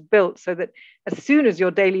structure is built so that as soon as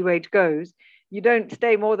your daily wage goes, you don't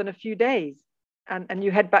stay more than a few days and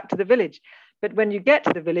you head back to the village. But when you get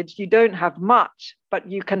to the village, you don't have much, but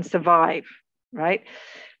you can survive, right?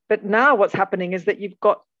 But now what's happening is that you've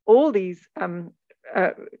got all these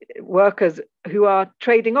workers who are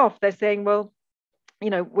trading off. They're saying, well, you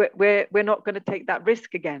know, we're not going to take that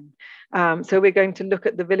risk again. So we're going to look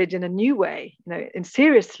at the village in a new way, you know, and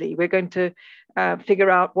seriously, we're going to figure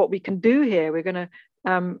out what we can do here. We're going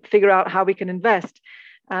to figure out how we can invest.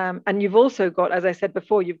 And you've also got, as I said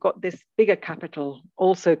before, you've got this bigger capital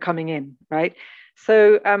also coming in, right?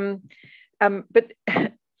 So, but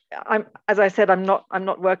as I said, I'm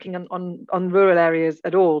not working on rural areas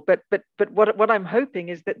at all. But what I'm hoping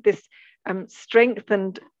is that this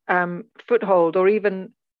strengthened foothold, or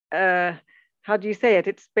even how do you say it?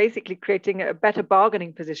 It's basically creating a better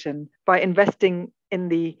bargaining position by investing in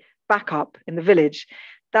the backup in the village.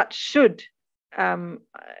 That should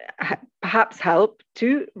perhaps help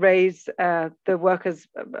to raise the workers'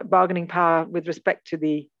 bargaining power with respect to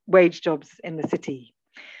the wage jobs in the city.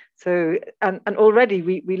 So, and already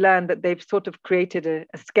we learned that they've sort of created a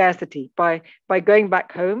scarcity by going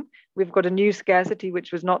back home. We've got a new scarcity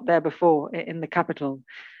which was not there before in the capital.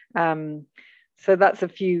 So that's a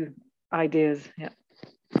few ideas. Yeah.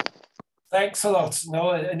 Thanks a lot.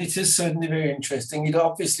 No, and it is certainly very interesting. It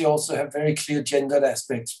obviously also have very clear gendered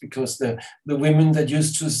aspects, because the women that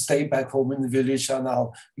used to stay back home in the village are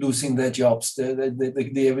now losing their jobs.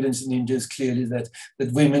 The evidence in India is clearly that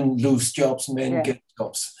women lose jobs, men get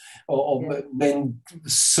jobs, or men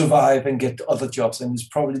survive and get other jobs, and it's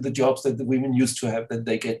probably the jobs that the women used to have that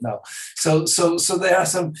they get now. So there are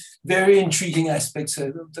some very intriguing aspects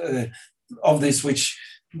of this, which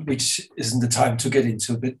isn't the time to get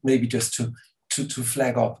into, but maybe just to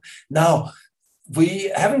flag up. Now, we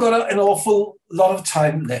haven't got an awful lot of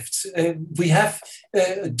time left. We have,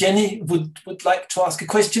 Jenny would like to ask a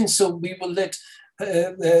question, so we will let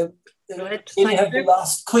Jenny have the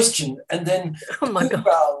last question, and then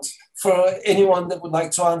round for anyone that would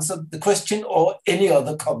like to answer the question or any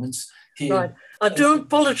other comments here. Right. I do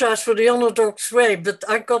apologize for the unorthodox way, but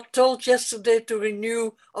I got told yesterday to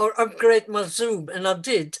renew or upgrade my Zoom, and I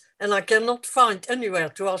did. And I cannot find anywhere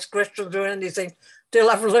to ask questions or anything till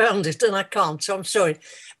I've learned it, and I can't, so I'm sorry.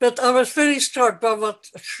 But I was very struck by what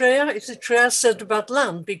Shreya said about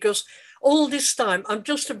land, because all this time I'm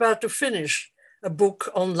just about to finish a book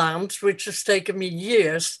on land, which has taken me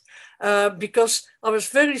years, because I was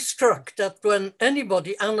very struck that when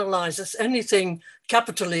anybody analyzes anything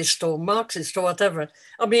capitalist or Marxist or whatever,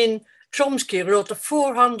 I mean, Chomsky wrote a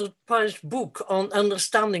 400-page book on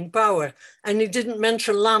understanding power, and he didn't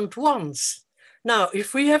mention land once. Now,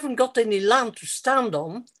 if we haven't got any land to stand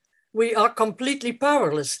on, we are completely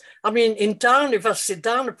powerless. I mean, in town, if I sit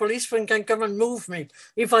down, a policeman can come and move me.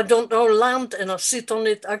 If I don't know land and I sit on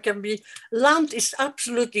it, I can be... Land is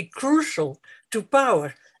absolutely crucial to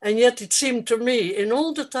power. And yet it seemed to me, in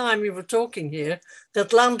all the time we were talking here,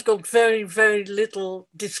 that land got very, very little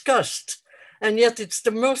discussed. And yet it's the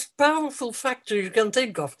most powerful factor you can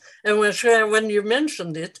think of. And when you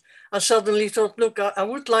mentioned it, I suddenly thought, look, I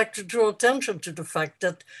would like to draw attention to the fact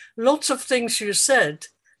that lots of things you said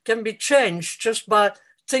can be changed just by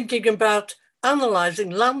thinking about analyzing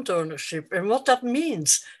land ownership and what that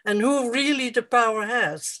means and who really the power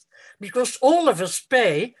has. Because all of us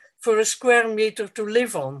pay for a square meter to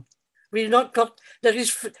live on. We've not got, there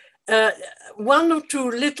is one or two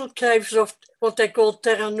little caves of what they call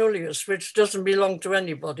terra nullius, which doesn't belong to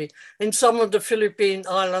anybody, in some of the Philippine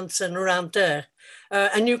islands and around there.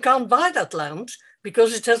 And you can't buy that land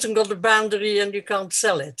because it hasn't got a boundary and you can't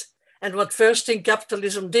sell it. And what first thing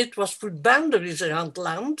capitalism did was put boundaries around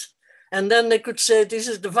land, and then they could say this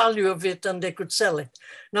is the value of it and they could sell it.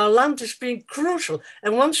 Now land is being crucial.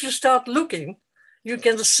 And once you start looking, you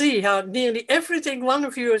can see how nearly everything one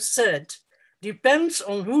of you has said depends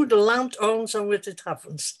on who the land owns and what it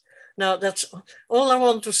happens. Now, that's all I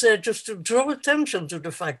want to say, just to draw attention to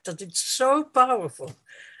the fact that it's so powerful.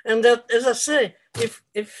 And that, as I say,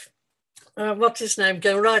 if what's his name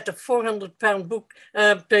can write a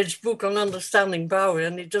 400-page book on understanding power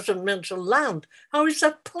and he doesn't mention land, how is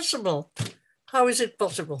that possible? How is it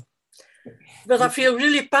possible? But I feel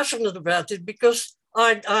really passionate about it because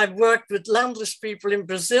I worked with landless people in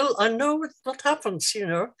Brazil. I know what happens, you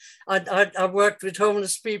know. I worked with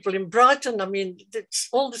homeless people in Brighton. I mean, it's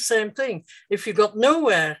all the same thing. If you got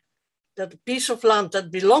nowhere, that a piece of land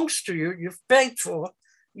that belongs to you, you've paid for,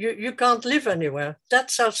 you can't live anywhere.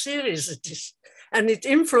 That's how serious it is. And it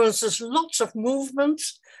influences lots of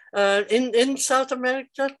movements in South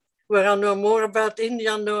America, where I know more about.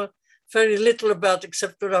 India, I know very little about,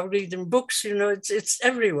 except what I read in books, you know, it's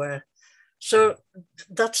everywhere. So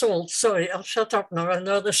that's all. Sorry, I'll shut up now. I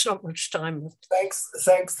know there's not much time.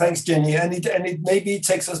 Thanks, Jenny. And it maybe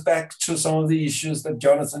takes us back to some of the issues that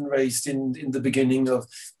Jonathan raised in the beginning of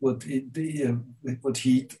when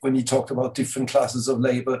he talked about different classes of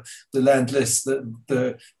labor, the landless,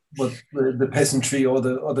 the peasantry or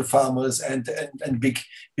the farmers and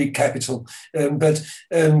big capital. But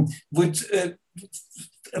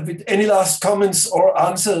with any last comments or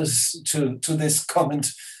answers to this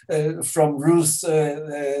comment from Ruth,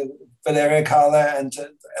 Valeria, Carla, and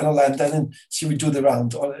Orlanda, and should we do the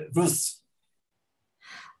round? Ruth?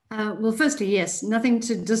 Well, firstly, yes, nothing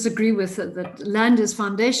to disagree with that land is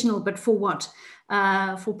foundational, but for what?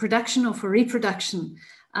 For production or for reproduction?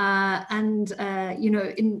 You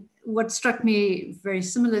know, in what struck me very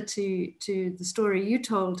similar to the story you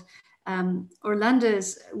told, Orlanda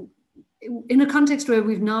is in a context where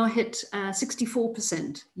we've now hit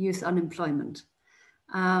 64% youth unemployment.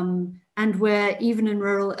 And where even in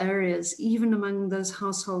rural areas, even among those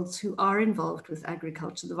households who are involved with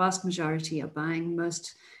agriculture, the vast majority are buying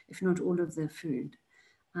most, if not all, of their food.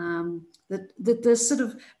 That this sort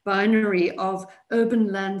of binary of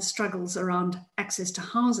urban land struggles around access to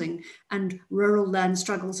housing and rural land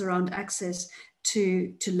struggles around access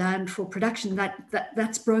to land for production,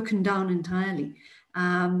 that's broken down entirely.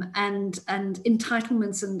 And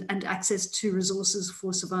entitlements and access to resources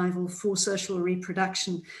for survival, for social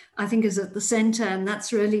reproduction, I think is at the center. And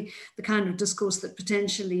that's really the kind of discourse that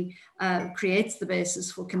potentially creates the basis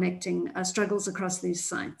for connecting struggles across these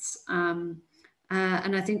sites. And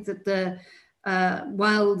I think that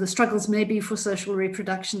while the struggles may be for social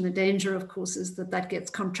reproduction, the danger, of course, is that gets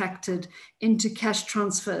contracted into cash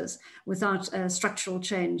transfers without structural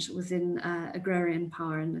change within agrarian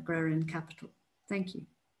power and agrarian capital. Thank you.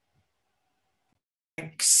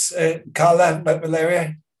 Thanks. Carla,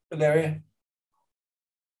 Valeria?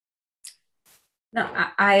 No,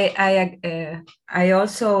 I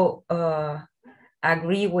also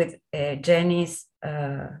agree with Jenny's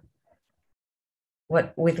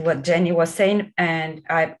what Jenny was saying, and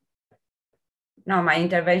my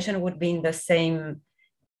intervention would be in the same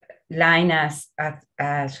line as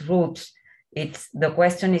Ruth. The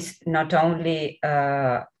question is not only.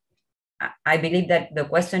 I believe that the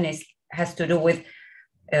question has to do with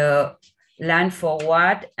land for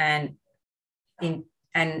what, and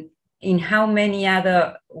in how many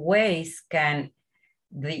other ways can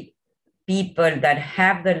the people that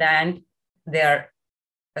have the land, their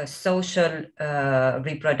social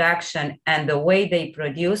reproduction and the way they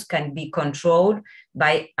produce can be controlled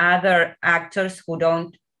by other actors who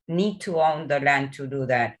don't need to own the land to do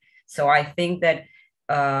that. So I think that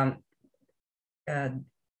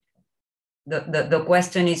the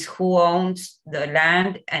question is who owns the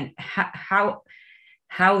land and how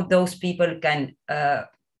those people can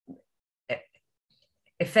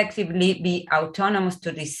effectively be autonomous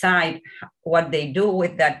to decide what they do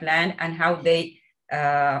with that land and how they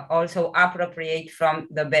also appropriate from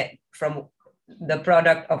the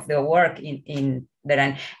product of their work in the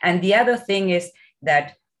land. And the other thing is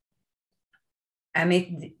that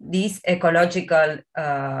amid these ecological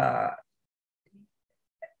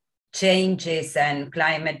changes and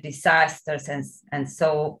climate disasters and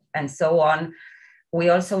so on, we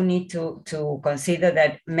also need to consider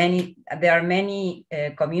that there are many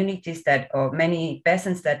communities or many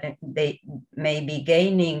peasants that they may be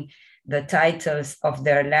gaining the titles of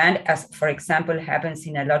their land, as for example happens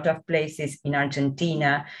in a lot of places in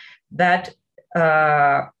Argentina, but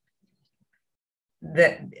they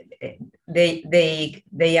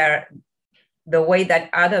are the way that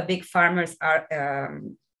other big farmers are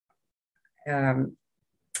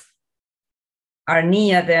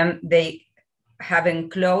near them. They have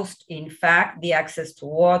enclosed, in fact, the access to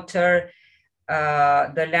water.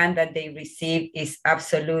 The land that they receive is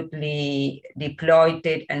absolutely deployed,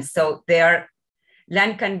 and so their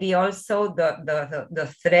land can be also the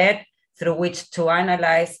thread through which to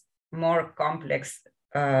analyze more complex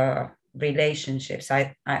relationships,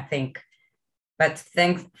 I think. But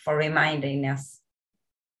thanks for reminding us.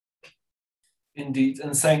 Indeed,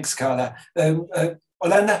 and thanks, Carla.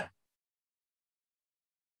 Orlanda?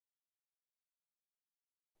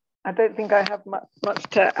 I don't think I have much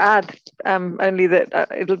to add, only that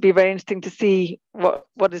it'll be very interesting to see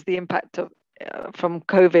what is the impact of from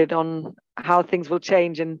COVID on how things will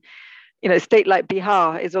change. And a state like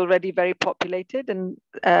Bihar is already very populated, and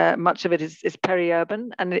much of it is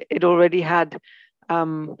peri-urban, and it already had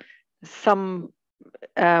some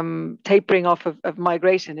tapering off of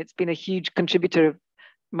migration. It's been a huge contributor of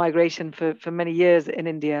migration for many years in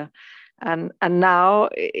India, and now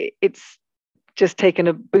it's just taken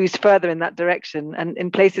a boost further in that direction. And in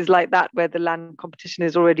places like that where the land competition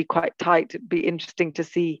is already quite tight, it'd be interesting to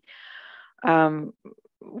see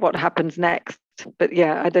what happens next. But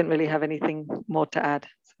yeah, I don't really have anything more to add.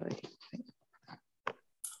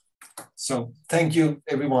 So thank you,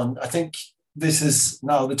 everyone. I think this is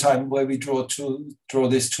now the time where we draw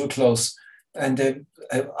this to a close. And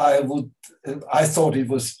I thought it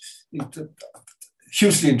was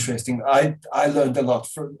hugely interesting. I learned a lot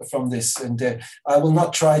from this, and I will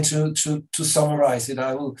not try to summarize it.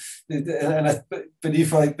 I will, but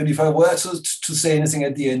if I were to say anything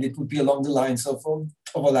at the end, it would be along the lines of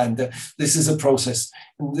Orlanda. This is a process,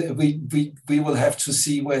 and we will have to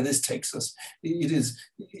see where this takes us. It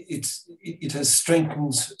has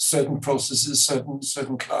strengthened certain processes,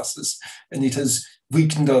 certain classes, and it has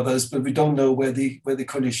weakened others, but we don't know where the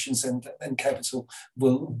coalitions and capital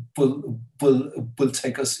will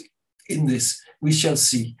take us in this. We shall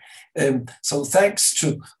see. So thanks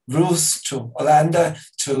to Ruth, to Orlanda,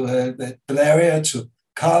 to Valeria, to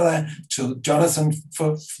Carla, to Jonathan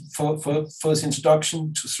for his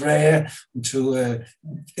introduction, to Sreya, to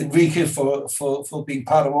Enrique for being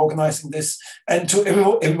part of organizing this, and to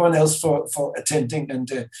everyone else for attending.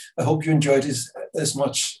 And I hope you enjoyed it as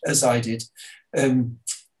much as I did.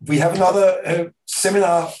 We have another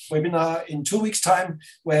webinar in 2 weeks' time,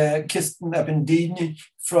 where Kirsten Abendini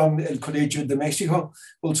from El Colegio de Mexico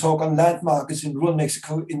will talk on land markets in rural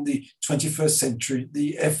Mexico in the 21st century,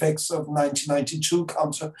 the effects of 1992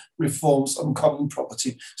 counter reforms on common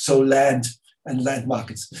property, so land and land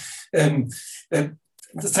markets.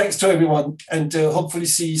 Thanks to everyone, and hopefully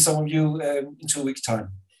see some of you in 2 weeks'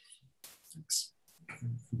 time. Thanks.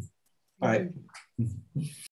 Bye.